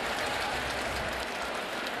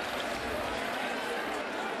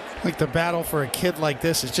 I think the battle for a kid like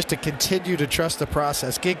this is just to continue to trust the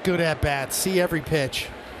process, get good at bats, see every pitch.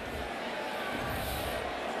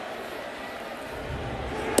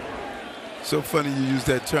 So funny you use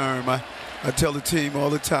that term. I tell the team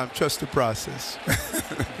all the time, trust the process.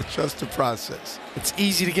 Trust the process. It's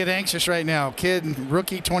easy to get anxious right now. Kid,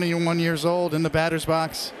 rookie, 21 years old, in the batter's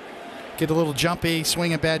box. Get a little jumpy,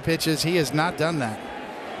 swing at bad pitches. He has not done that.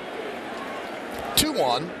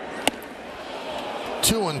 2-1.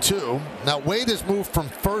 2-2. Now Wade has moved from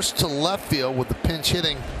first to left field with the pinch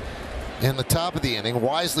hitting in the top of the inning.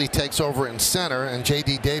 Wisely takes over in center, and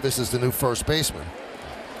J.D. Davis is the new first baseman.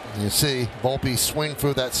 You see Volpe swing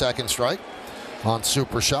through that second strike on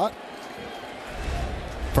super shot.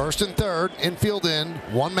 First and third, infield in,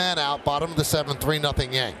 one man out, bottom of the seventh,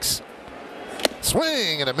 3-0 Yanks.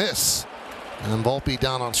 Swing and a miss. And Volpe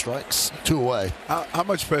down on strikes, 2 away. How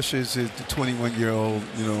much pressure is it, the 21-year-old,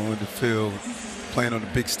 in the field, playing on the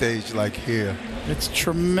big stage like here? It's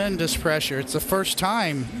tremendous pressure. It's the first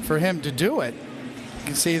time for him to do it. You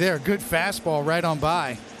can see there, good fastball right on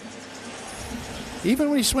by. Even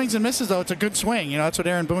when he swings and misses, though, it's a good swing. That's what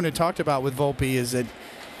Aaron Boone had talked about with Volpe, is that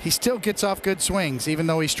he still gets off good swings, even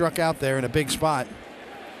though he struck out there in a big spot.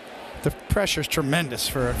 The pressure's tremendous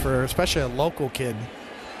for especially a local kid.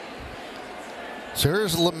 So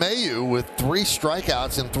here's LeMahieu with 3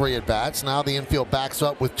 strikeouts and 3 at-bats. Now the infield backs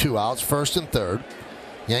up with 2 outs, first and third.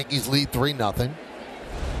 Yankees lead 3-0.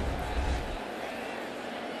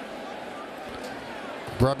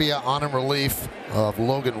 Brebbia on in relief of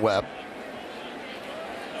Logan Webb.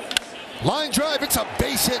 Line drive, it's a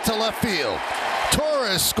base hit to left field.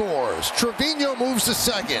 Torres scores. Trevino moves to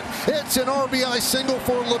second. It's an RBI single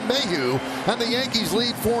for LeMahieu, and the Yankees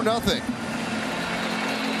lead 4-0.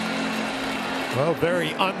 Well,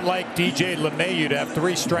 very unlike DJ LeMahieu to have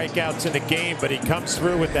 3 strikeouts in a game, but he comes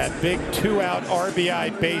through with that big 2-out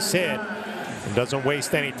RBI base hit and doesn't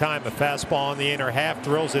waste any time. A fastball in the inner half,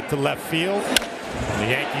 drills it to left field, and the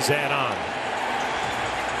Yankees add on.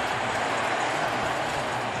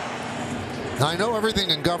 Now, I know everything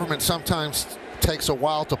in government sometimes takes a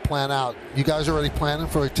while to plan out. You guys already planning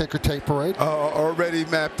for a ticker tape parade? Already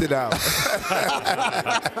mapped it out.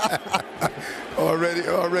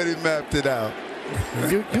 already mapped it out.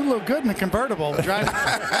 You look good in a convertible driving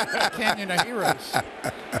Canyon of Heroes.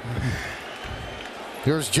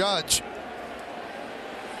 Here's Judge.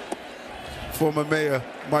 Former Mayor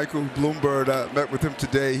Michael Bloomberg, I met with him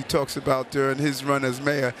today. He talks about during his run as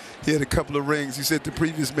mayor, he had a couple of rings. He said the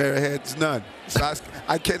previous mayor had none. So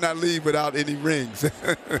I cannot leave without any rings. The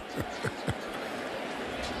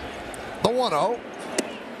 1-0.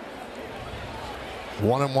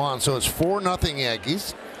 1-1, so it's 4-0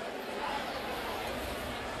 Yankees.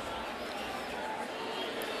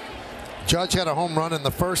 Judge had a home run in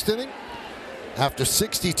the first inning. After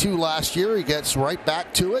 62 last year, he gets right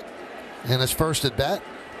back to it in his first at bat.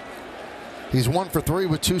 He's 1 for 3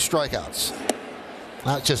 with 2 strikeouts.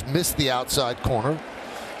 Not just missed the outside corner.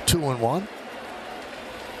 2-1.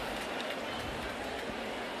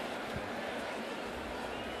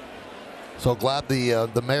 So glad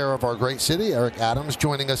the mayor of our great city, Eric Adams,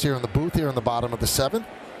 joining us here in the booth here in the bottom of the 7th.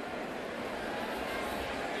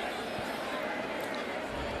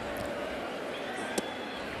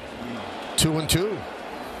 Two and two.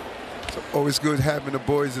 It's always good having the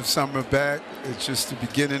boys of summer back. It's just the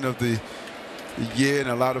beginning of the year and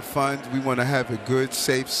a lot of fun. We want to have a good,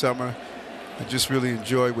 safe summer and just really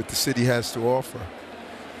enjoy what the city has to offer.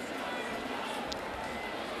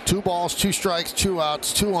 2 balls, 2 strikes, 2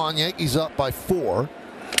 outs, 2 on. Yankees up by 4.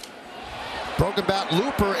 Broken bat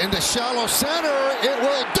looper into shallow center. It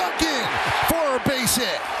will duck in for a base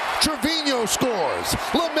hit. Trevino scores.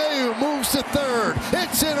 LeMahieu moves to third.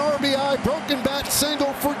 It's an RBI broken bat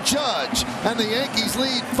single for Judge, and the Yankees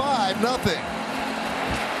lead 5-0.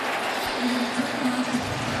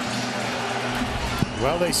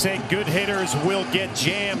 Well, they say good hitters will get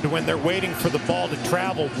jammed when they're waiting for the ball to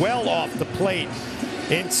travel well off the plate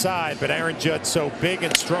inside, but Aaron Judge so big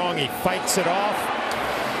and strong, he fights it off.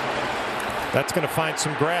 That's going to find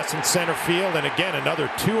some grass in center field, and again another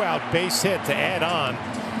 2-out base hit to add on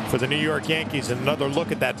for the New York Yankees. And another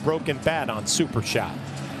look at that broken bat on Super Shot.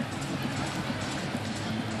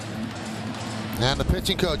 And the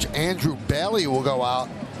pitching coach, Andrew Bailey, will go out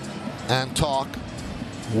and talk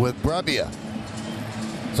with Brebbia.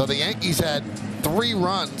 So the Yankees had 3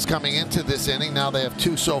 runs coming into this inning. Now they have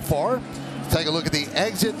 2 so far. Take a look at the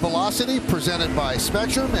exit velocity presented by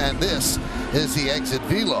Spectrum, and this is the exit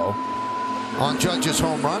velo on Judge's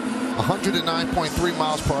home run. 109.3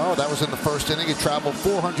 miles per hour. That was in the first inning. It traveled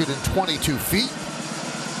 422 feet.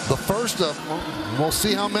 The first of, we'll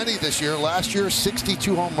see how many this year. Last year,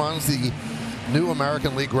 62 home runs, the new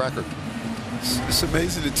American League record. It's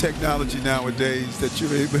amazing the technology nowadays that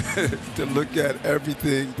you're able to look at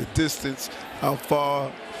everything, the distance, how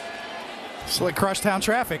far. It's like crosstown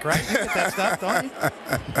traffic, right? You get that stuff, don't you?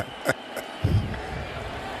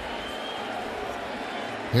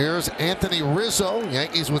 Here's Anthony Rizzo.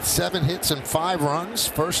 Yankees with 7 hits and 5 runs.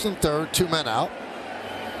 First and third, 2 men out.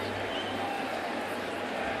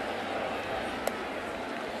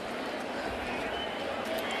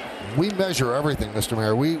 We measure everything, Mr.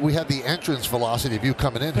 Mayor. We had the entrance velocity of you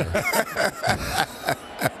coming in here.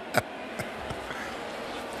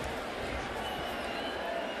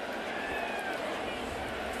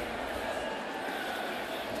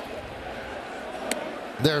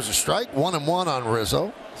 There's a strike, 1-1 on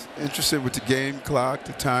Rizzo. Interested with the game clock,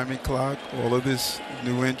 the timing clock, all of this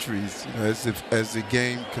new entries, you know, as the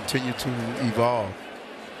game continued to evolve.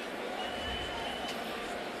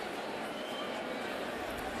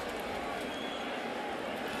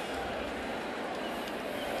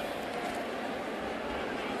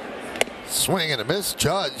 Swing and a miss.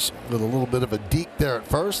 Judge with a little bit of a deke there at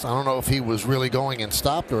first. I don't know if he was really going and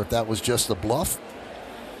stopped or if that was just a bluff.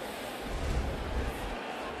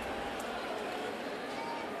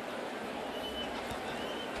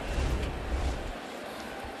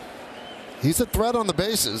 He's a threat on the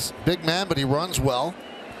bases. Big man, but he runs well.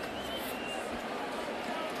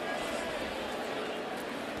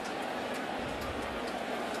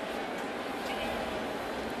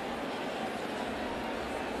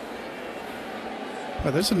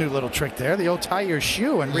 Well, there's a new little trick there. The old tie your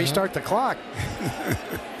shoe and restart the clock.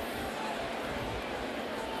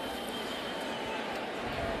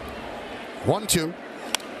 1-2.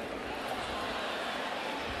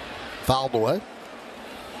 Fouled away.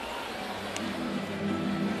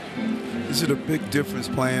 Is it a big difference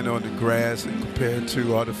playing on the grass and compared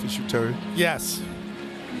to artificial turf? Yes.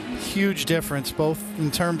 Huge difference, both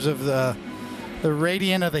in terms of the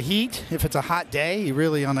radiant of the heat. If it's a hot day, you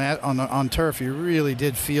really on turf, you really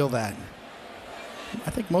did feel that.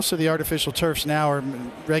 I think most of the artificial turfs now are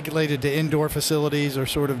regulated to indoor facilities or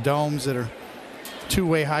sort of domes that are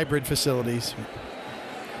two-way hybrid facilities.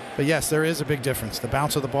 But yes, there is a big difference. The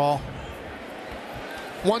bounce of the ball.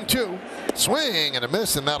 1-2. Swing and a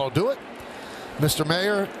miss, and that'll do it. Mr.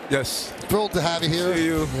 Mayor, yes, thrilled to have you here. See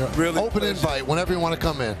you. Really open pleasure. Invite whenever you want to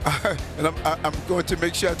come in. And I'm going to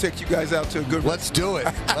make sure I take you guys out to a good. Let's do it.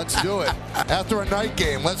 Let's do it. After a night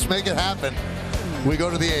game, let's make it happen. We go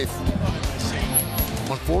to the 8th.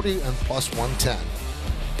 140 and plus 110.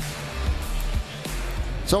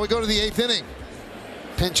 So we go to the 8th inning.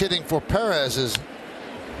 Pinch hitting for Perez is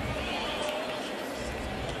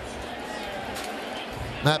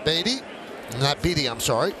Matt Beatty, I'm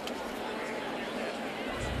sorry.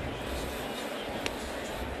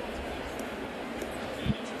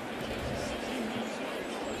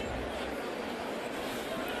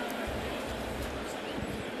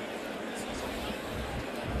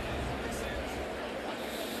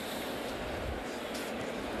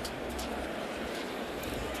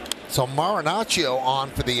 So Marinaccio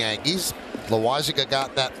on for the Yankees. Loaisiga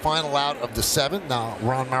got that final out of the 7th. Now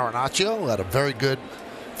Ron Marinaccio had a very good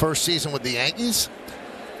first season with the Yankees.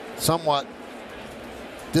 Somewhat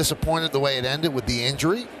disappointed the way it ended with the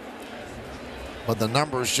injury. But the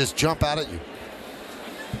numbers just jump out at you.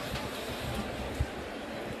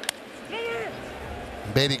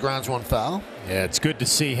 Beatty grounds one foul. Yeah, it's good to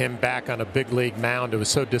see him back on a big league mound. It was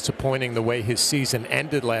so disappointing the way his season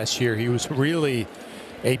ended last year. He was really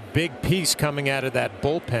a big piece coming out of that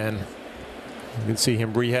bullpen. You can see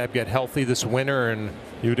him rehab, get healthy this winter, and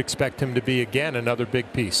you would expect him to be, again, another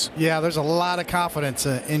big piece. Yeah, there's a lot of confidence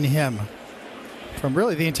in him from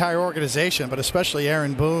really the entire organization, but especially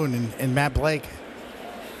Aaron Boone and Matt Blake.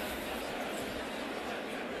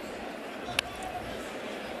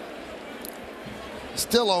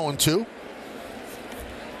 Still 0-2. You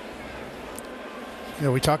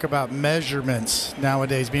know, we talk about measurements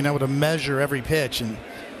nowadays, being able to measure every pitch. And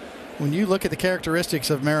when you look at the characteristics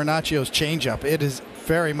of Marinaccio's changeup, it is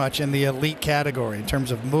very much in the elite category in terms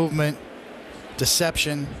of movement,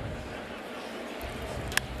 deception.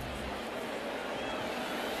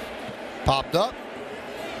 Popped up.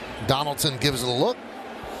 Donaldson gives it a look.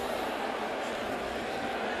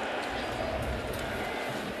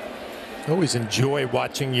 I always enjoy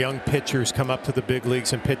watching young pitchers come up to the big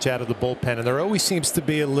leagues and pitch out of the bullpen, and there always seems to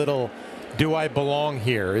be a little, do I belong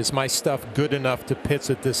here? Is my stuff good enough to pitch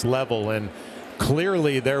at this level? And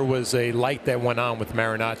clearly there was a light that went on with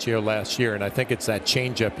Marinaccio last year, and I think it's that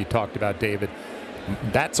changeup you talked about, David.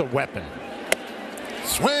 That's a weapon.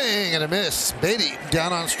 Swing and a miss. Beatty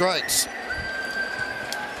down on strikes.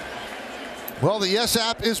 Well, the Yes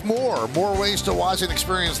app is more. More ways to watch and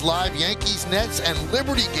experience live Yankees, Nets, and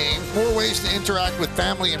Liberty games. More ways to interact with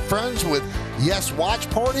family and friends with Yes Watch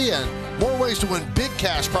Party. And more ways to win big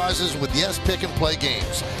cash prizes with Yes Pick and Play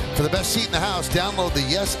games. For the best seat in the house, download the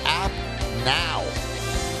Yes app now.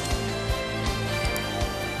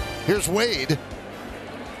 Here's Wade.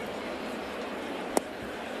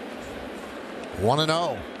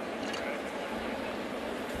 1-0.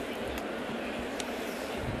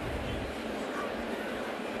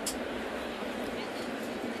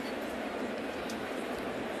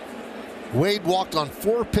 Wade walked on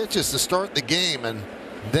 4 pitches to start the game, and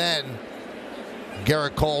then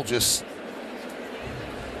Garrett Cole just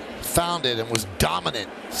found it and was dominant.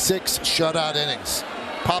 6 shutout innings.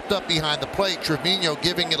 Popped up behind the plate. Trevino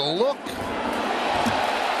giving it a look.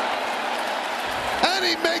 And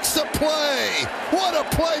he makes the play. What a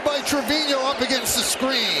play by Trevino up against the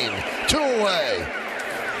screen. 2 away.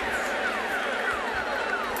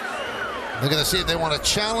 They're going to see if they want to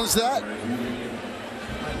challenge that.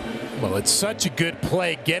 Well, it's such a good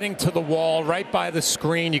play, getting to the wall right by the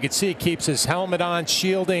screen. You can see he keeps his helmet on,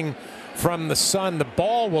 shielding from the sun. The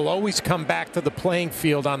ball will always come back to the playing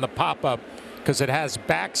field on the pop-up because it has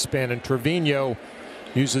backspin, and Trevino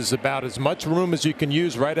uses about as much room as you can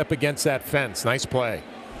use right up against that fence. Nice play.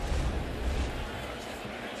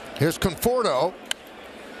 Here's Conforto.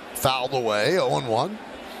 Fouled away, 0-1.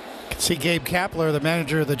 See Gabe Kapler, the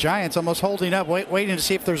manager of the Giants, almost holding up, waiting to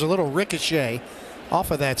see if there's a little ricochet off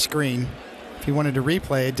of that screen. If he wanted to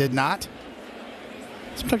replay it, did not.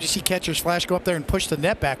 Sometimes you see catchers flash go up there and push the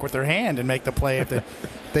net back with their hand and make the play if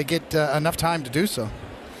they get enough time to do so.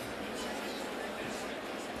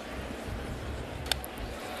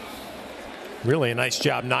 Really a nice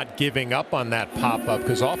job not giving up on that pop-up,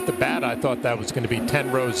 because off the bat I thought that was going to be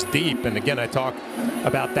 10 rows deep. And again, I talk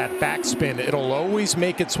about that backspin. It'll always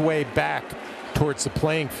make its way back towards the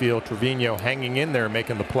playing field. Trevino hanging in there,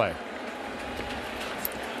 making the play.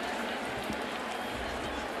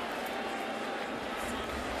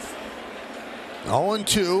 Oh,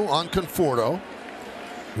 2 on Conforto.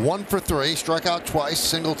 1 for 3. Struck out twice.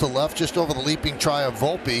 Single to left just over the leaping try of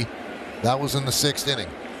Volpe. That was in the 6th inning.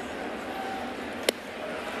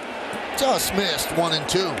 Just missed.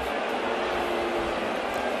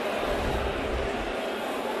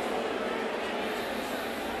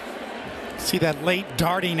 1-2. See that late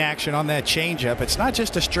darting action on that changeup. It's not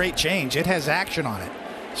just a straight change. It has action on it.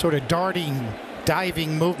 Sort of darting,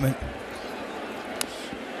 diving movement.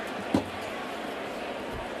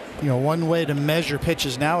 You know, one way to measure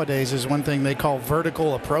pitches nowadays is one thing they call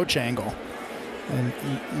vertical approach angle. And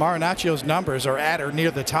Marinaccio's numbers are at or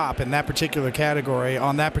near the top in that particular category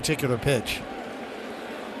on that particular pitch.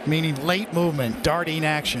 Meaning late movement, darting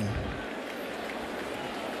action.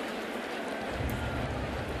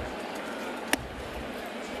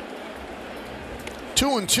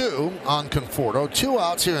 Two and 2 on Conforto. 2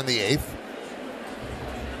 outs here in the 8th.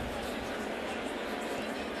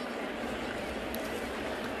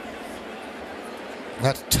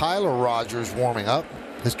 That's Tyler Rogers warming up.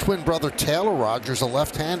 His twin brother Taylor Rogers, a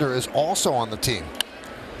left-hander, is also on the team.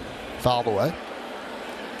 Fouled away.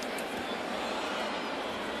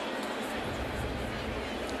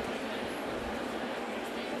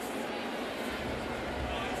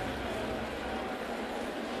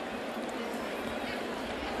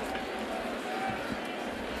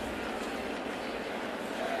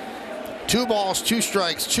 Two balls, 2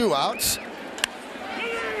 strikes, 2 outs.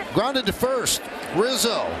 Grounded to first.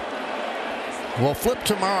 Rizzo will flip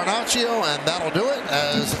to Marinaccio, and that'll do it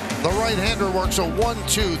as the right-hander works a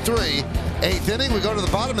 1-2-3 8th inning. We go to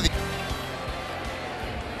the bottom of the.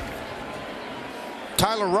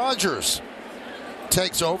 Tyler Rogers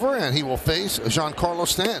takes over, and he will face Giancarlo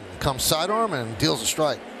Stanton. Comes sidearm and deals a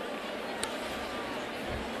strike.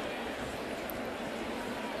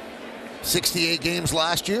 68 games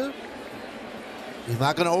last year. He's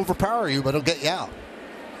not going to overpower you, but he'll get you out.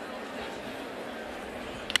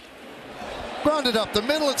 Grounded up the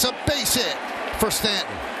middle. It's a base hit for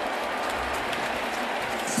Stanton.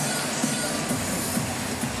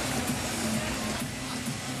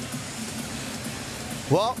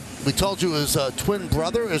 Well, We told you his twin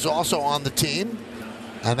brother is also on the team,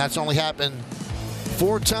 and that's only happened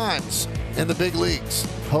 4 times in the big leagues.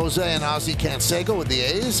 Jose and Ozzie Canseco with the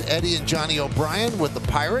A's, Eddie and Johnny O'Brien with the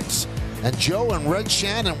Pirates, and Joe and Red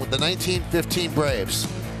Shannon with the 1915 Braves.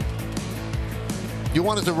 You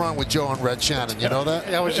wanted to run with Joe and Red Shannon, you know that?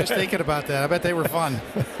 Yeah, I was just thinking about that. I bet they were fun.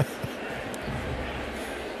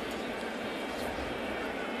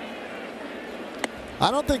 I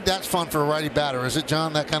don't think that's fun for a righty batter, is it,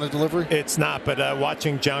 John, that kind of delivery? It's not, but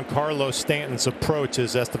watching Giancarlo Stanton's approach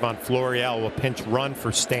as Estevan Florial will pinch run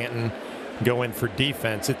for Stanton, go in for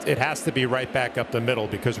defense. It has to be right back up the middle,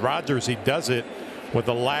 because Rogers, he does it with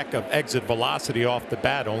a lack of exit velocity off the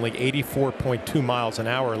bat, only 84.2 miles an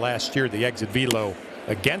hour last year, the exit velo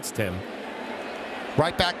against him.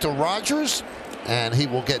 Right back to Rogers, and he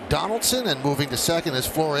will get Donaldson, and moving to second is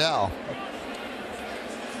Florial.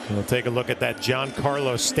 We'll take a look at that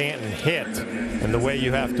Giancarlo Stanton hit and the way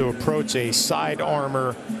you have to approach a side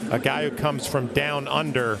armor, a guy who comes from down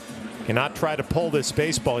under. Cannot try to pull this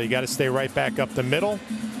baseball. You got to stay right back up the middle.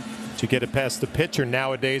 To get it past the pitcher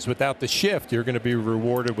nowadays without the shift, you're going to be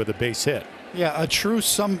rewarded with a base hit. Yeah, a true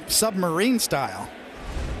submarine style.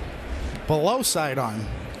 Below sidearm.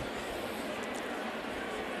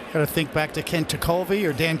 Got to think back to Kent Tekulve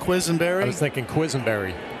or Dan Quisenberry. I was thinking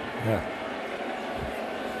Quisenberry. Yeah.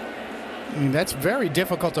 I mean, that's very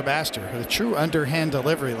difficult to master, a true underhand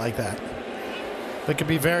delivery like that. That could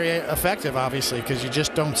be very effective, obviously, because you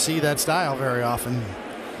just don't see that style very often.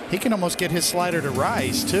 He can almost get his slider to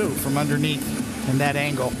rise, too, from underneath in that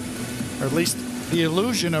angle, or at least the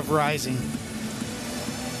illusion of rising.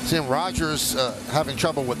 Seeing Rogers having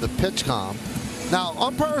trouble with the pitch calm. Now,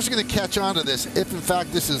 umpires are going to catch on to this if, in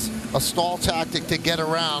fact, this is a stall tactic to get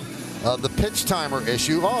around the pitch timer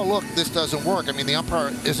issue. Oh, look, this doesn't work. I mean, the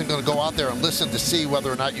umpire isn't going to go out there and listen to see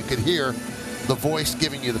whether or not you could hear the voice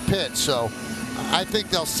giving you the pitch. So I think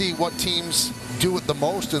they'll see what teams do it the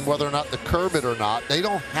most and whether or not to curb it or not. They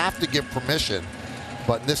don't have to give permission,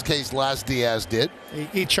 but in this case, Laz Diaz did.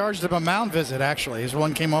 He charged him a mound visit, actually. His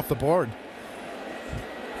one came off the board.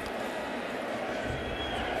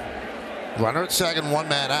 Runner at second, 1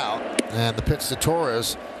 man out, and the pitch to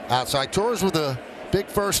Torres outside. Torres with a big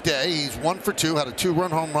first day. He's 1 for 2, had a 2-run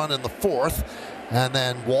home run in the 4th, and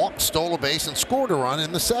then walked, stole a base, and scored a run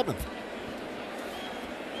in the 7th.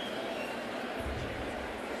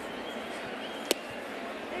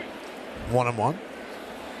 One and one.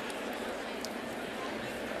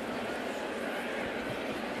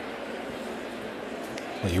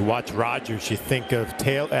 When you watch Rogers, you think of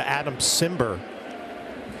Adam Simber.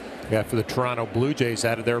 Yeah, for the Toronto Blue Jays,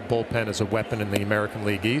 out of their bullpen as a weapon in the American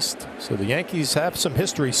League East. So the Yankees have some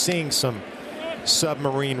history seeing some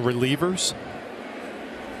submarine relievers.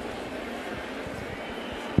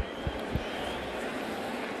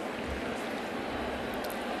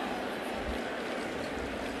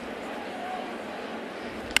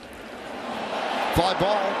 Fly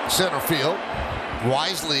ball, center field.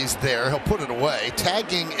 Wisely's there. He'll put it away.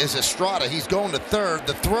 Tagging is Estrada. He's going to third.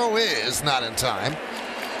 The throw is not in time.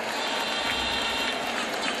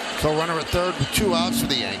 So runner at third with 2 outs for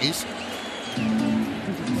the Yankees.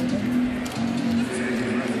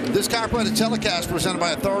 This copyrighted telecast presented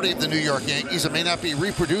by authority of the New York Yankees. It may not be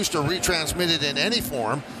reproduced or retransmitted in any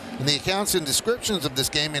form, and the accounts and descriptions of this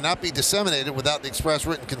game may not be disseminated without the express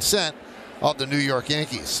written consent of the New York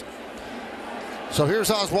Yankees. So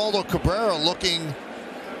here's Oswaldo Cabrera looking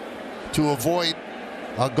to avoid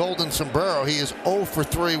a golden sombrero. He is 0 for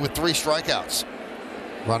 3 with 3 strikeouts.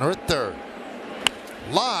 Runner at third.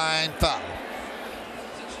 Line foul.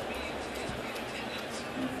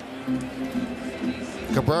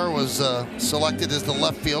 Cabrera was selected as the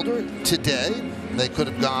left fielder today. They could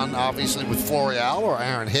have gone obviously with Florial or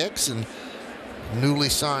Aaron Hicks and newly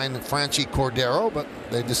signed Franchi Cordero, but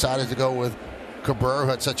they decided to go with Cabrera, who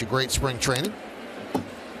had such a great spring training.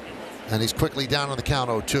 And he's quickly down on the count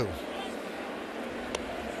 0-2.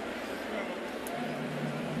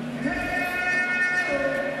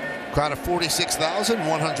 Crowd of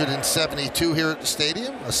 46,172 here at the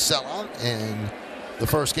stadium. A sellout in the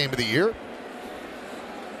first game of the year.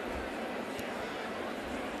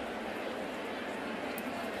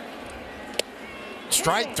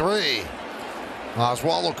 Strike 3.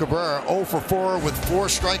 Oswaldo Cabrera 0 for 4 with 4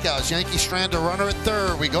 strikeouts. Yankees strand a runner at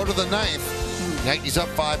third. We go to the 9th. Yankees up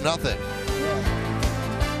 5-0.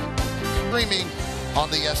 Streaming on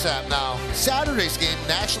the Yes app now. Saturday's game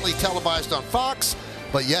nationally televised on Fox,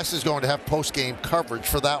 but Yes is going to have post-game coverage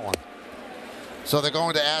for that one. So they're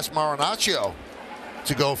going to ask Marinaccio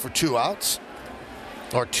to go for 2 outs,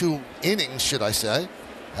 or 2 innings, should I say.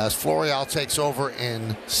 as Florial takes over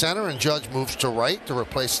in center and Judge moves to right to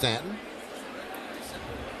replace Stanton.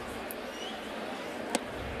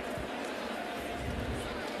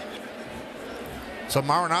 So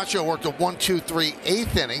Marinaccio worked a 1-2-3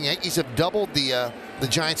 eighth inning. Yankees have doubled the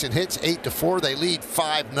Giants in hits, 8-4. They lead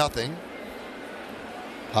 5-0.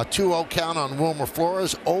 A 2-0 count on Wilmer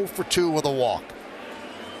Flores, 0 for 2 with a walk.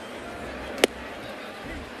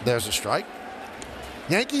 There's a strike.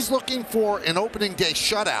 Yankees looking for an opening day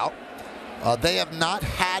shutout. They have not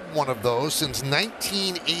had one of those since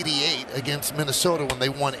 1988 against Minnesota when they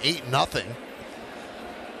won 8-0.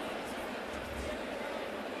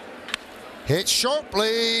 Hit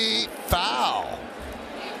sharply, foul.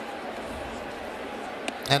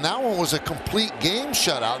 And that one was a complete game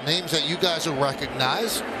shutout. Names that you guys will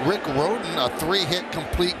recognize. Rick Rhoden, a 3-hit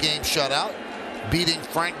complete game shutout, beating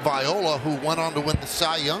Frank Viola, who went on to win the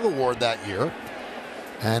Cy Young Award that year.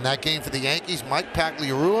 And that game for the Yankees, Mike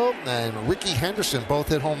Pagliarulo and Ricky Henderson both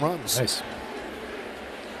hit home runs. Nice.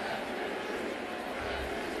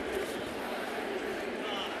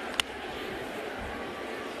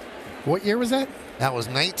 What year was that? That was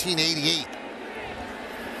 1988.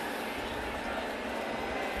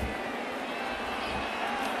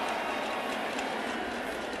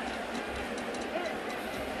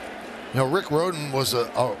 You know, Rick Rhoden was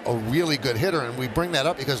a really good hitter, and we bring that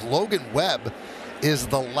up because Logan Webb is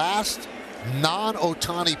the last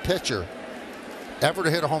non-Ohtani pitcher ever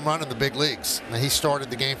to hit a home run in the big leagues. And he started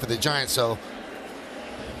the game for the Giants, so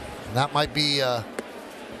that might be a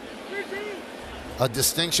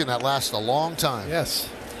distinction that lasts a long time. Yes.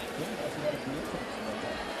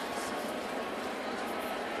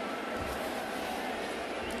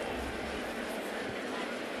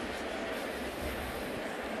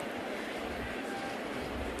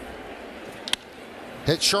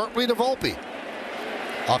 Hit sharply to Volpe.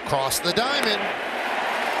 Across the diamond.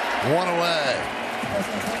 One away.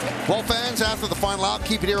 Well, fans, after the final out,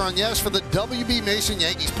 keep it here on Yes for the WB Mason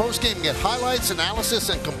Yankees postgame. Get highlights, analysis,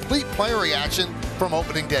 and complete player reaction from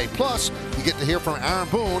opening day. Plus, you get to hear from Aaron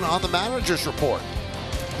Boone on the Manager's Report.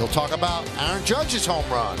 He'll talk about Aaron Judge's home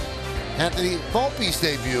run, Anthony Volpe's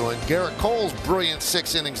debut, and Garrett Cole's brilliant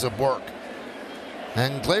 6 innings of work.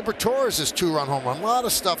 And Gleyber Torres' 2-run home run. A lot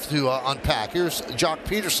of stuff to unpack. Here's Jock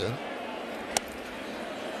Peterson.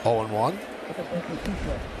 0-1.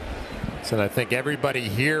 So I think everybody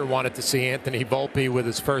here wanted to see Anthony Volpe with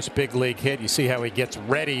his first big league hit. You see how he gets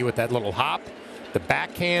ready with that little hop, the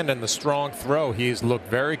backhand, and the strong throw. He's looked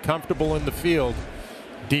very comfortable in the field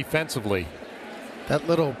defensively. That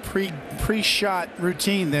little pre-shot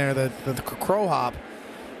routine there, the crow hop,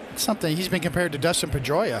 it's something he's been compared to Dustin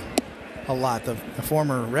Pedroia a lot. The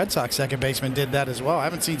former Red Sox second baseman did that as well. I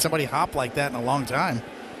haven't seen somebody hop like that in a long time.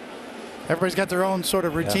 Everybody's got their own sort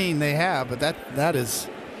of routine they have, but that's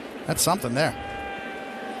something there.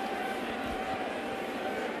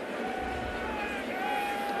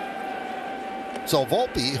 So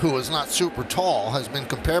Volpe, who is not super tall, has been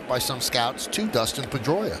compared by some scouts to Dustin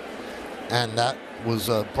Pedroia. And that was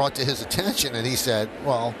brought to his attention, and he said,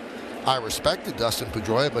 well, I respected Dustin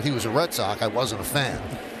Pedroia, but he was a Red Sox. I wasn't a fan.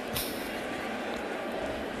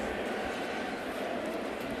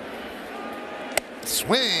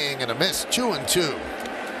 Swing and a miss, 2-2.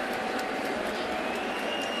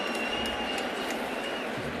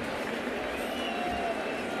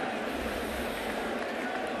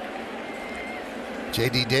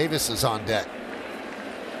 J.D. Davis is on deck.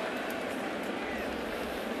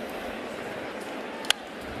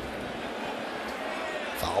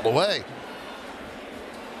 Fouled away.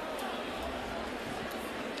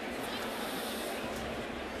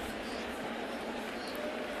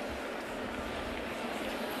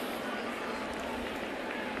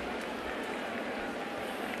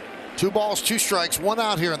 Two balls, 2 strikes, 1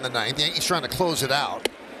 out here in the 9th. The Yankees trying to close it out.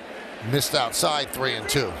 Missed outside,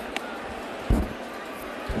 3-2.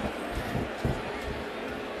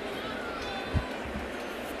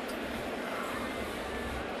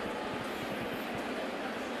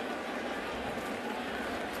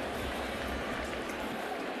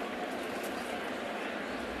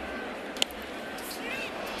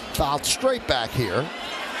 Fouled straight back here.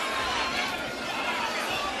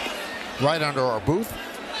 Right under our booth.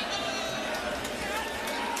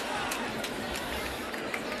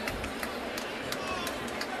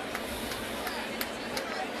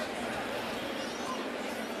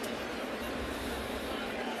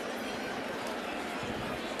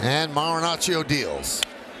 And Marinaccio deals.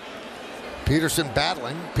 Peterson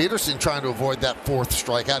battling. Peterson trying to avoid that 4th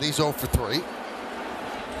strikeout. He's 0 for 3.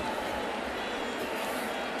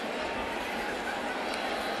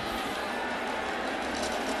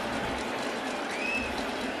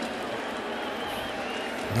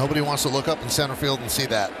 Nobody wants to look up in center field and see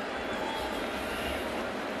that.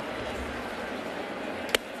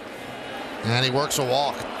 And he works a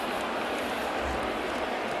walk.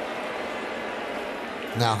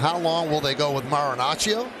 Now, how long will they go with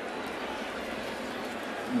Marinaccio?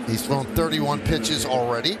 He's thrown 31 pitches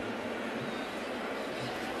already.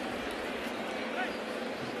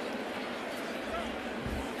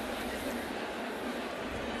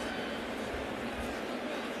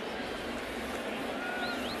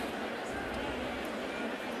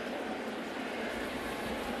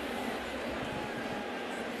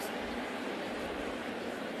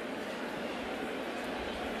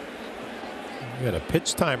 You got a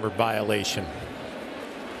pitch timer violation.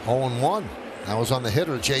 0-1. That was on the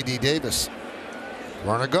hitter, J.D. Davis.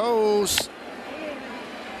 Runner goes.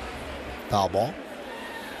 Foul ball.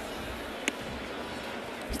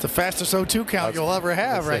 It's the fastest 0-2 count you'll ever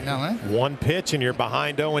have right now, man. One pitch and you're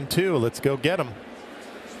behind 0-2. Let's go get him.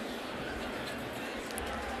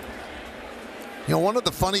 You know, one of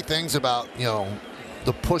the funny things about,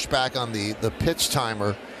 the pushback on the pitch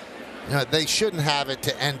timer, they shouldn't have it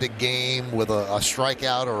to end a game with a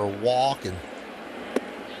strikeout or a walk.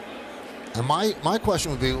 And my question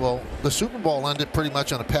would be, well, the Super Bowl ended pretty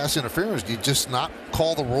much on a pass interference. Do you just not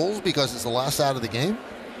call the rules because it's the last out of the game?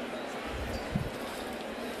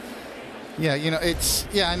 Yeah,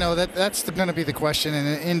 I know that's going to be the question,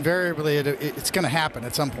 and invariably it's going to happen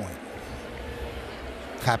at some point.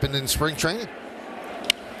 Happened in spring training.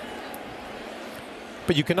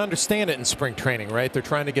 But you can understand it in spring training, right? They're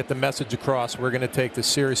trying to get the message across. We're going to take this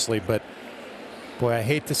seriously. But, boy, I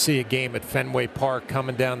hate to see a game at Fenway Park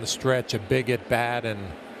coming down the stretch, a big at bat, and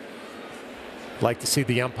like to see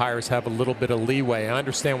the umpires have a little bit of leeway. I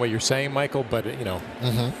understand what you're saying, Michael, but,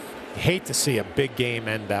 hate to see a big game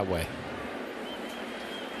end that way.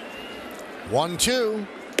 1-2.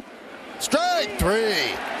 Strike 3.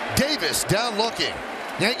 Davis down looking.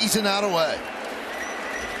 Yankees are not away.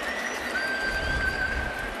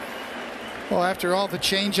 Well, after all the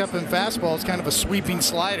changeup and fastball, it's kind of a sweeping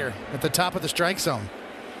slider at the top of the strike zone.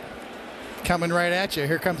 Coming right at you.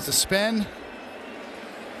 Here comes the spin.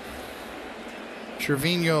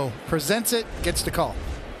 Trevino presents it, gets the call.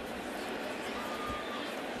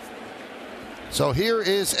 So here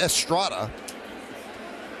is Estrada.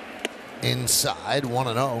 Inside,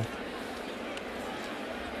 1-0.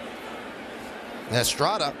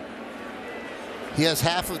 Estrada. He has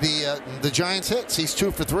half of the Giants' hits. He's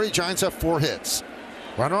 2 for 3. Giants have 4 hits.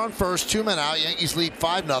 Runner on first, 2 men out. Yankees lead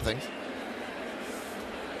 5-0.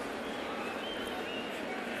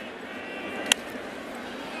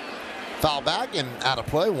 Foul back and out of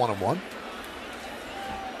play, 1-1.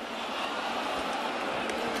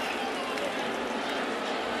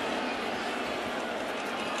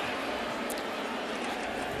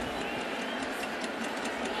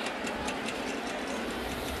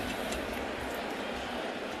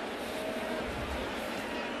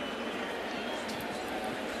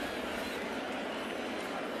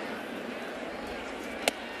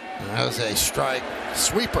 That was a strike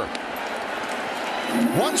sweeper.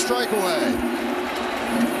 1 strike away.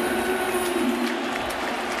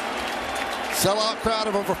 Sellout crowd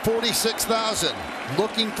of over 46,000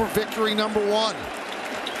 looking for victory number 1.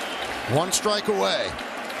 1 strike away.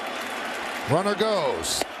 Runner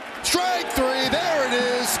goes. Strike 3. There it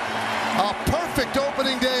is. A perfect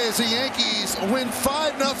opening day as the Yankees win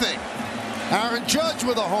 5-0. Aaron Judge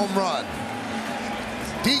with a home run.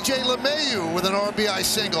 DJ LeMahieu with an RBI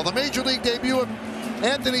single. The Major League debut of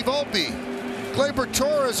Anthony Volpe. Gleyber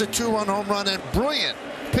Torres a 2-run home run, and brilliant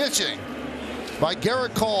pitching by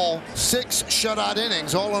Garrett Cole. 6 shutout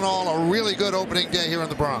innings. All in all, a really good opening day here in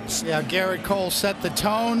the Bronx. Yeah, Garrett Cole set the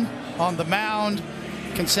tone on the mound.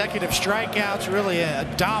 Consecutive strikeouts, really a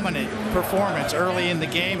dominant performance early in the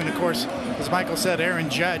game. And of course, as Michael said,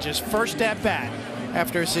 Aaron Judge, his first at bat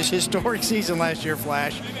after his historic season last year,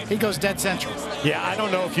 Flash, he goes dead central. Yeah, I don't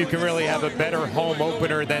know if you can really have a better home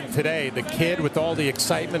opener than today. The kid with all the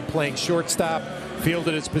excitement playing shortstop,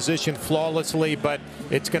 fielded his position flawlessly, but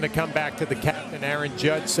it's going to come back to the captain, Aaron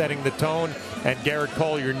Judge, setting the tone, and Garrett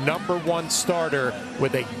Cole, your number 1 starter,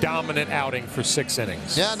 with a dominant outing for 6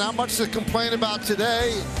 innings. Yeah, not much to complain about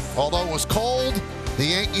today. Although it was cold, the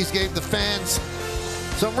Yankees gave the fans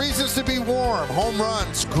some reasons to be warm. Home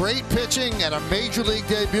runs, great pitching, and a Major League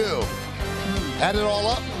debut. Add it all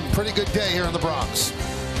up, pretty good day here in the Bronx.